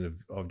version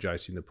of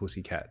Josie and the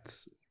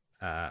Pussycats,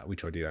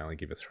 which I did only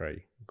give a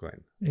 3,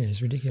 Glenn. Yeah,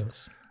 it's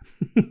ridiculous.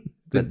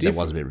 That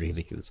was a bit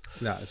ridiculous.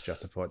 No, it's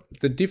justified.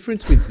 The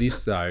difference with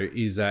this, though,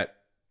 is that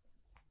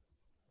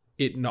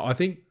I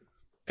think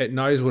it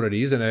knows what it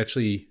is, and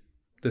actually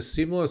the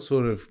similar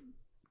sort of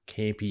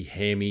campy,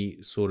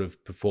 hammy sort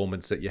of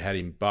performance that you had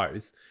in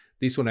both,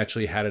 this one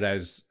actually had it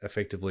as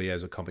effectively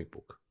as a comic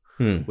book,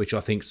 which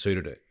I think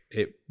suited it.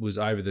 It was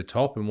over the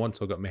top, and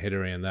once I got my head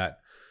around that,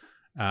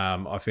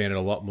 I found it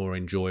a lot more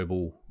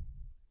enjoyable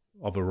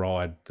of a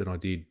ride than I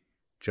did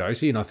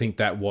Josie, and I think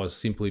that was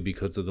simply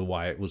because of the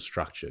way it was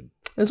structured.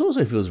 It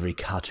also feels very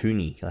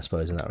cartoony, I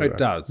suppose, in that regard. It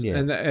does, yeah.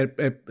 and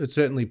it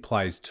certainly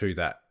plays to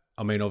that.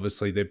 I mean,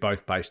 obviously, they're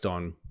both based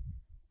on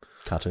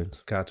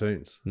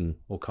cartoons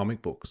or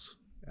comic books,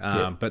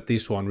 but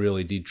this one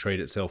really did treat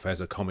itself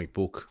as a comic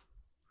book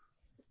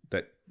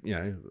that, you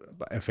know,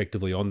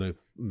 effectively on the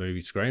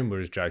movie screen,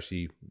 whereas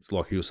Josie,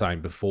 like you were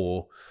saying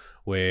before,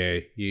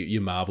 where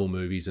your Marvel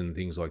movies and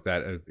things like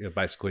that are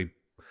basically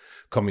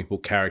comic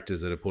book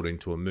characters that are put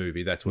into a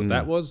movie. That's what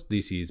that was.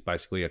 This is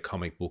basically a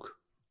comic book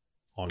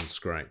on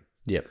screen.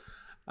 Yep.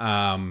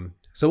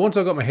 So once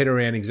I got my head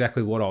around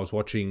exactly what I was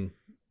watching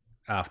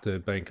after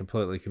being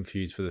completely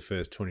confused for the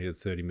first 20 to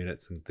 30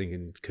 minutes and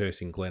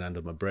cursing Glenn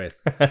under my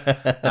breath,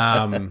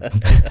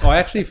 I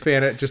actually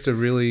found it just a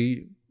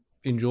really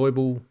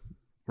enjoyable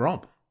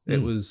romp.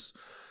 It was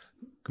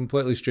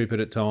completely stupid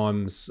at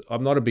times.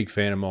 I'm not a big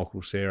fan of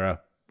Michael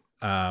Cera.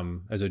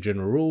 As a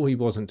general rule, he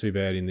wasn't too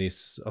bad in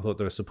this. I thought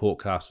the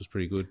support cast was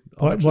pretty good.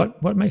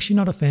 What makes you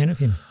not a fan of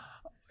him?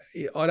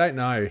 I don't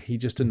know. He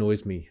just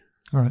annoys me.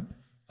 All right.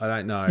 I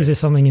don't know. Is there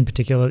something in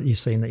particular that you've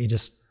seen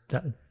that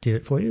that did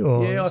it for you?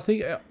 Or? Yeah, I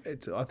think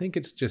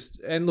it's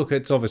just, and look,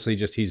 it's obviously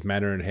just his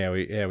manner and how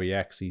he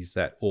acts. He's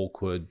that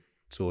awkward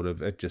sort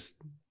of. It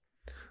just.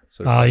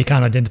 Sort of you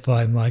can't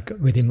identify him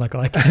with him like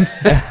I can.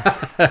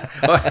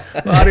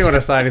 I didn't want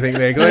to say anything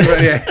there, Glenn,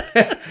 but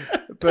yeah.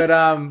 But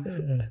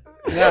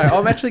no,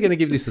 I'm actually going to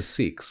give this a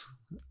 6.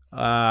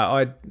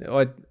 I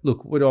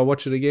look, would I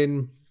watch it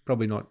again?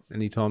 Probably not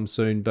anytime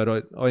soon, but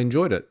I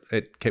enjoyed it.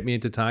 It kept me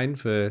entertained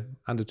for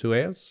under 2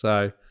 hours.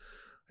 So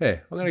yeah,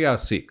 I'm going to go a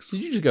 6.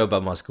 Did you just go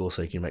above my score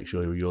so you can make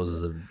sure yours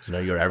is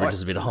your average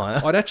is a bit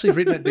higher? I'd actually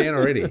written it down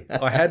already.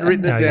 I had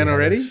written it down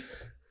already.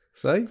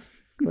 See?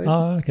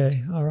 Oh,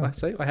 okay. All right.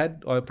 See,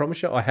 I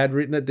promise you, I had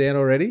written it down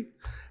already.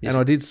 Yes.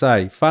 And I did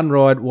say, fun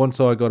ride once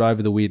I got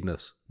over the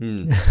weirdness.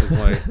 Was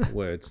my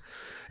words.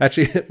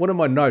 Actually, one of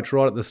my notes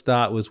right at the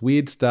start was,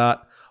 weird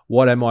start,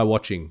 what am I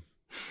watching?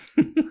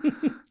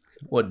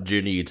 What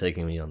journey are you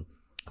taking me on?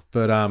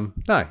 But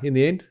no, in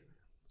the end,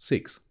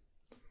 6.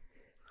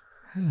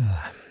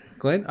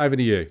 Glenn, over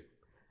to you.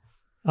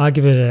 I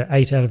give it an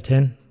 8 out of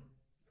 10.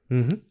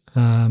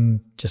 Mm-hmm.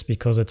 Just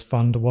because it's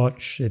fun to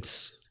watch.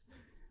 It's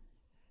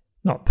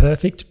not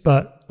perfect,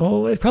 but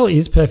it probably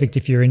is perfect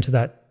if you're into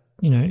that,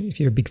 if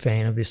you're a big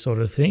fan of this sort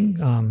of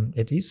thing.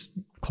 It is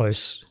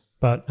close.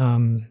 But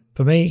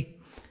for me,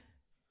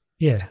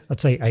 yeah, I'd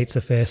say 8's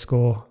a fair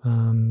score.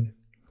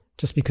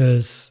 Just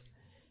because,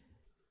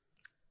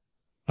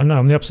 I don't know,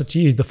 I'm the opposite to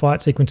you. The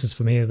fight sequences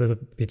for me are the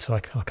bits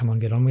like, oh, come on,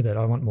 get on with it.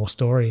 I want more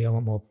story. I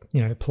want more,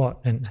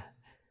 plot and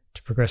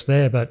to progress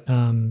there. But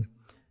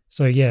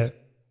so yeah,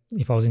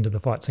 if I was into the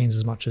fight scenes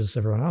as much as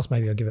everyone else,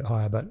 maybe I'd give it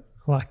higher. But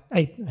like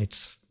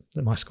 8's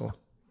my score.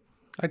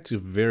 That's a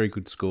very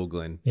good score,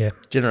 Glenn. Yeah.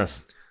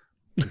 Generous.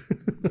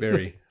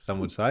 Very, some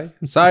would say.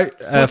 So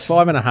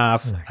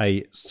 5.5,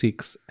 a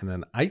 6, and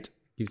an 8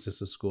 gives us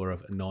a score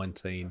of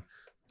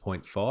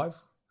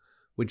 19.5,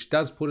 which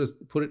does put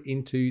it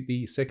into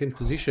the second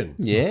position.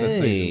 Yeah, for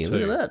season 2.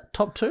 Look at that.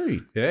 Top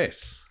 2.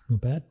 Yes.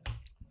 Not bad.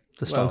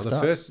 The strong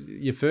start.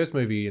 Your first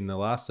movie in the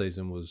last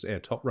season was our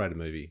top rated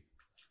movie.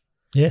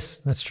 Yes,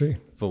 that's true.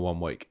 For 1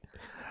 week.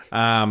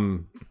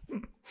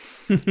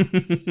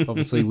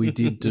 Obviously, we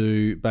did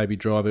do Baby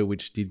Driver,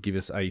 which did give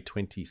us a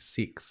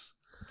 26.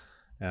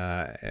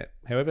 However,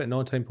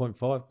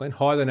 19.5, Glenn,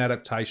 higher than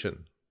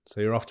adaptation. So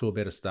you're off to a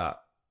better start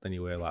than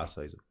you were last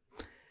season.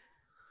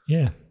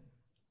 Yeah.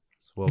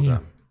 So well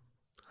done.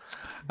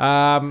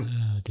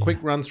 Quick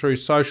run through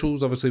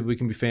socials. Obviously, we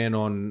can be found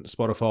on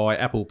Spotify,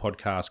 Apple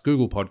Podcasts,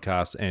 Google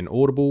Podcasts, and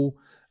Audible.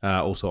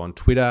 Also on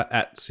Twitter,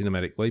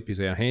 @Cinematic Leap is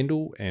our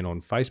handle, and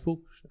on Facebook,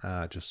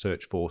 just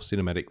search for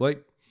Cinematic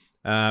Leap.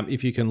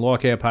 If you can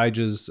like our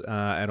pages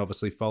and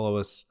obviously follow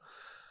us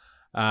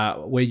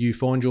where you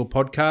find your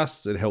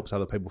podcasts, it helps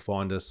other people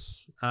find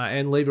us,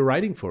 and leave a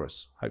rating for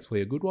us.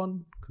 Hopefully a good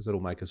one, because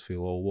it'll make us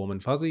feel all warm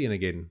and fuzzy, and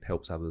again,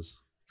 helps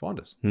others find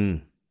us.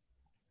 And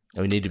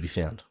we need to be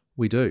found.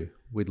 We do.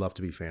 We'd love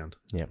to be found.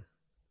 Yeah.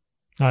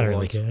 I don't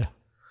really care.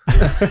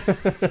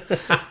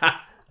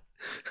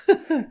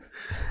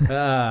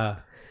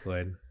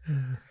 Glenn.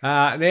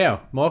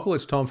 Now, Michael,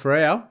 it's time for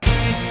our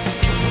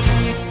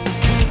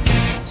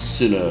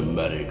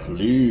Cinematic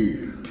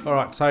Leap. All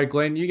right, so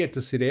Glenn, you get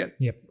to sit out.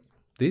 Yep.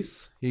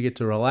 You get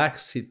to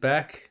relax, sit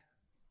back,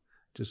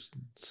 just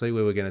see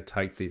where we're going to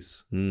take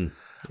this. I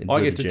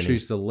get to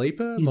choose the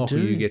leaper. Michael,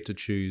 you get to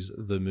choose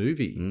the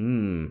movie.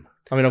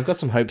 I mean, I've got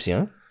some hopes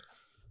here.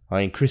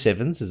 I mean, Chris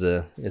Evans is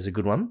a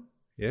good one.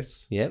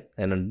 Yes. Yep.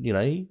 And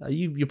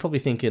you're probably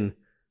thinking,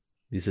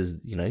 this is,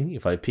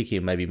 if I pick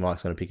him, maybe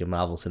Mike's going to pick a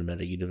Marvel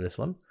Cinematic Universe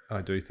one.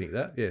 I do think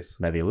that, yes.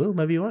 Maybe I will,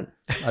 maybe I won't.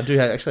 I have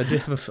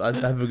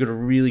got a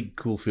really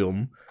cool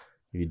film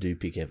if you do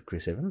pick out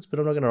Chris Evans, but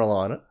I'm not going to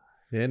rely on it.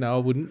 Yeah, no, I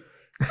wouldn't.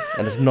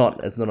 And it's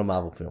not a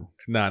Marvel film.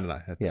 No,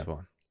 that's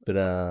fine. But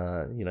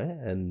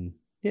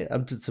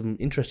some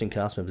interesting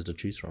cast members to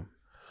choose from,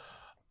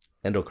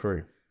 and or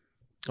crew.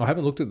 I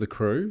haven't looked at the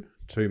crew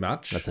too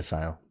much. That's a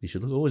fail. You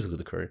should always look at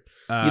the crew.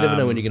 You never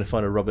know when you're going to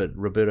find a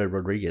Roberto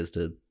Rodriguez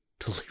to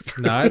leap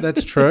through. No,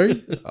 that's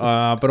true.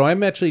 But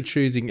I'm actually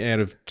choosing out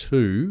of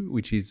 2,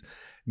 which is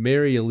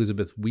Mary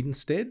Elizabeth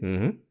Winstead,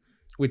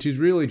 which is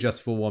really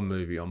just for one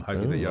movie. I'm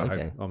hoping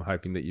I'm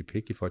hoping that you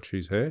pick if I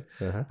choose her,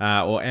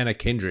 or Anna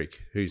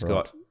Kendrick, who's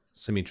got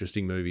some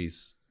interesting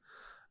movies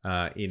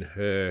in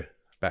her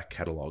back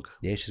catalogue.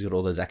 Yeah, she's got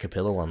all those a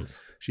cappella ones.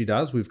 She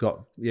does. We've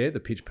got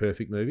the Pitch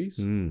Perfect movies.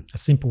 A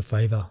Simple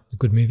Favor, a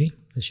good movie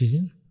that she's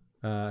in.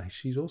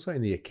 She's also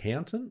in The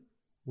Accountant,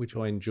 which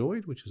I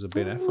enjoyed, which is a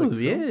Ben Affleck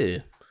film. Yeah.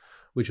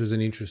 Which was an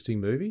interesting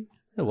movie.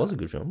 It was a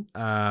good film.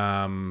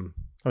 I mean,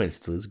 it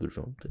still is a good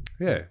film. But...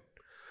 Yeah.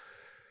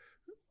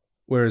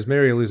 Whereas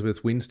Mary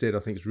Elizabeth Winstead, I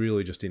think, is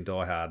really just in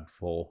Die Hard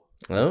 4.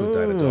 Good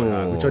Day to Die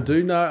Hard, which I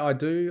do know.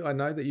 I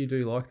know that you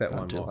do like that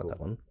one, Michael. I do like that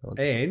one.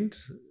 And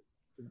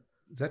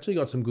it's actually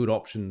got some good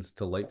options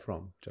to leap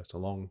from. Just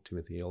Along,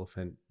 Timothy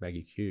Olyphant,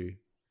 Maggie Q,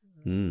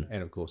 and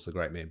of course the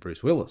great man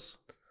Bruce Willis.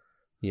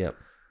 Yep.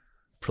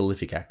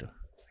 Prolific actor.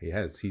 He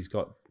has. He's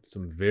got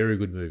some very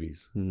good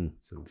movies,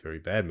 some very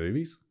bad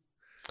movies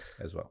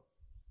as well.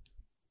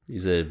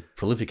 He's a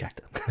prolific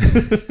actor.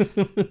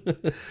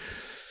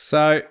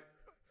 So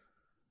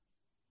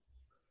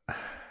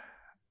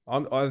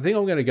I think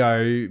I'm going to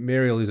go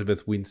Mary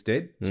Elizabeth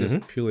Winstead,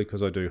 just purely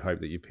because I do hope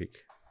that you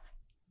pick.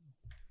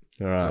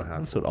 All right.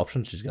 What sort of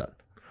options she's got?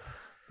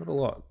 Not a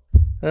lot.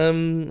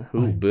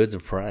 Birds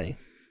of Prey.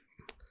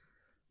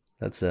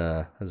 That's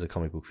a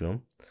comic book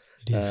film.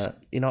 It is.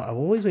 I've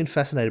always been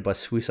fascinated by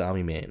Swiss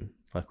Army Man,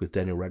 like with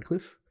Daniel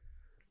Radcliffe,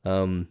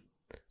 but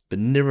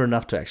never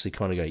enough to actually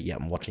kind of go, yeah,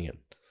 I'm watching it.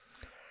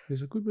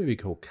 There's a good movie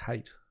called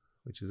Kate,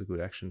 which is a good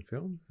action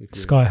film.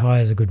 Sky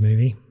High is a good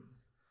movie.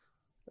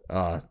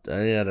 I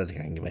don't think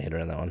I can get my head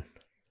around that one.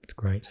 It's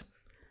great.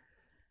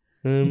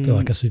 I feel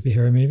like a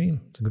superhero movie.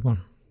 It's a good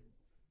one.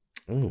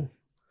 Oh,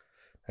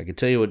 I can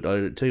tell you what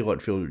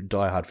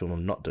Die Hard film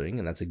I'm not doing,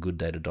 and that's A Good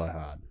Day to Die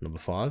Hard. Number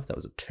 5. That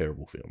was a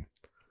terrible film.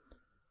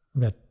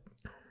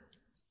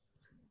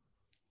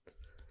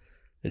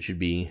 It should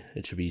be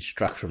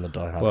struck from the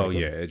Die Hard. Well,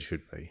 record. yeah, it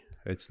should be.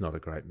 It's not a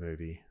great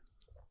movie.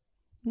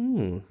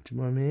 Do you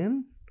mind,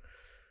 man?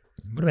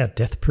 What about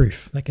Death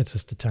Proof? That gets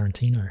us to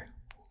Tarantino.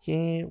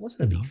 Yeah,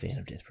 wasn't a big fan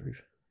of Death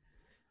Proof.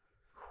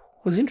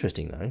 Was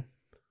interesting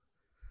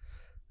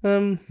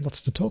though.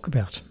 Lots to talk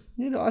about.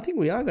 I think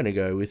we are going to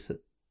go with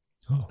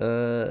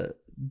Die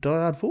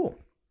Hard 4.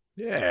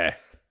 Yeah.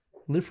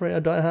 Live Free or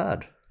Die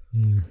Hard.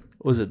 It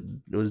was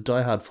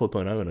Die Hard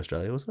 4.0 in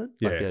Australia, wasn't it?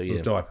 Yeah, it was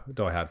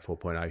Die Hard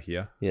 4.0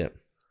 here. Yeah.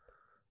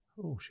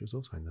 Oh, she was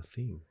also in The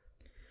Thing.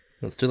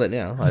 Well, it's too late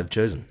now. I've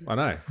chosen. I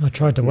know. I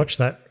tried to watch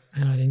that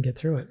and I didn't get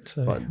through it.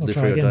 So I'll Live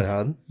try Free again. or Die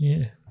Hard?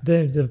 Yeah.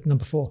 They're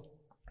number 4.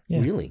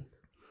 Yeah. Really?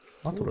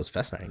 I thought it was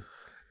fascinating.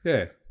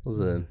 Yeah. It was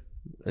a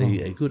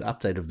good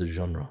update of the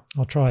genre.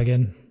 I'll try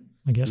again,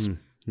 I guess.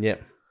 Yeah.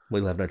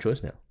 We'll have no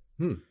choice now.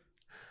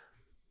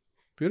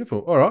 Beautiful.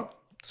 All right.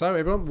 So,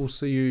 everyone, we'll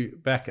see you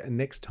back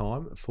next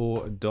time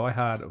for Die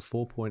Hard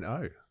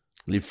 4.0.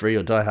 Live Free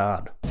or Die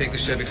Hard. Take the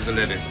Chevy to the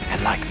levee.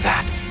 And like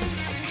that,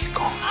 he's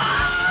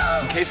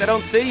gone. In case I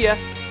don't see ya,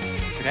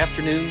 good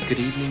afternoon, good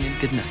evening, and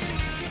good night.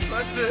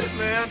 That's it,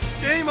 man.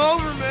 Game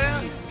over,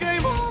 man.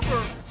 Game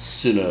over.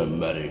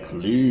 Cinematic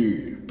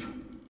Leap.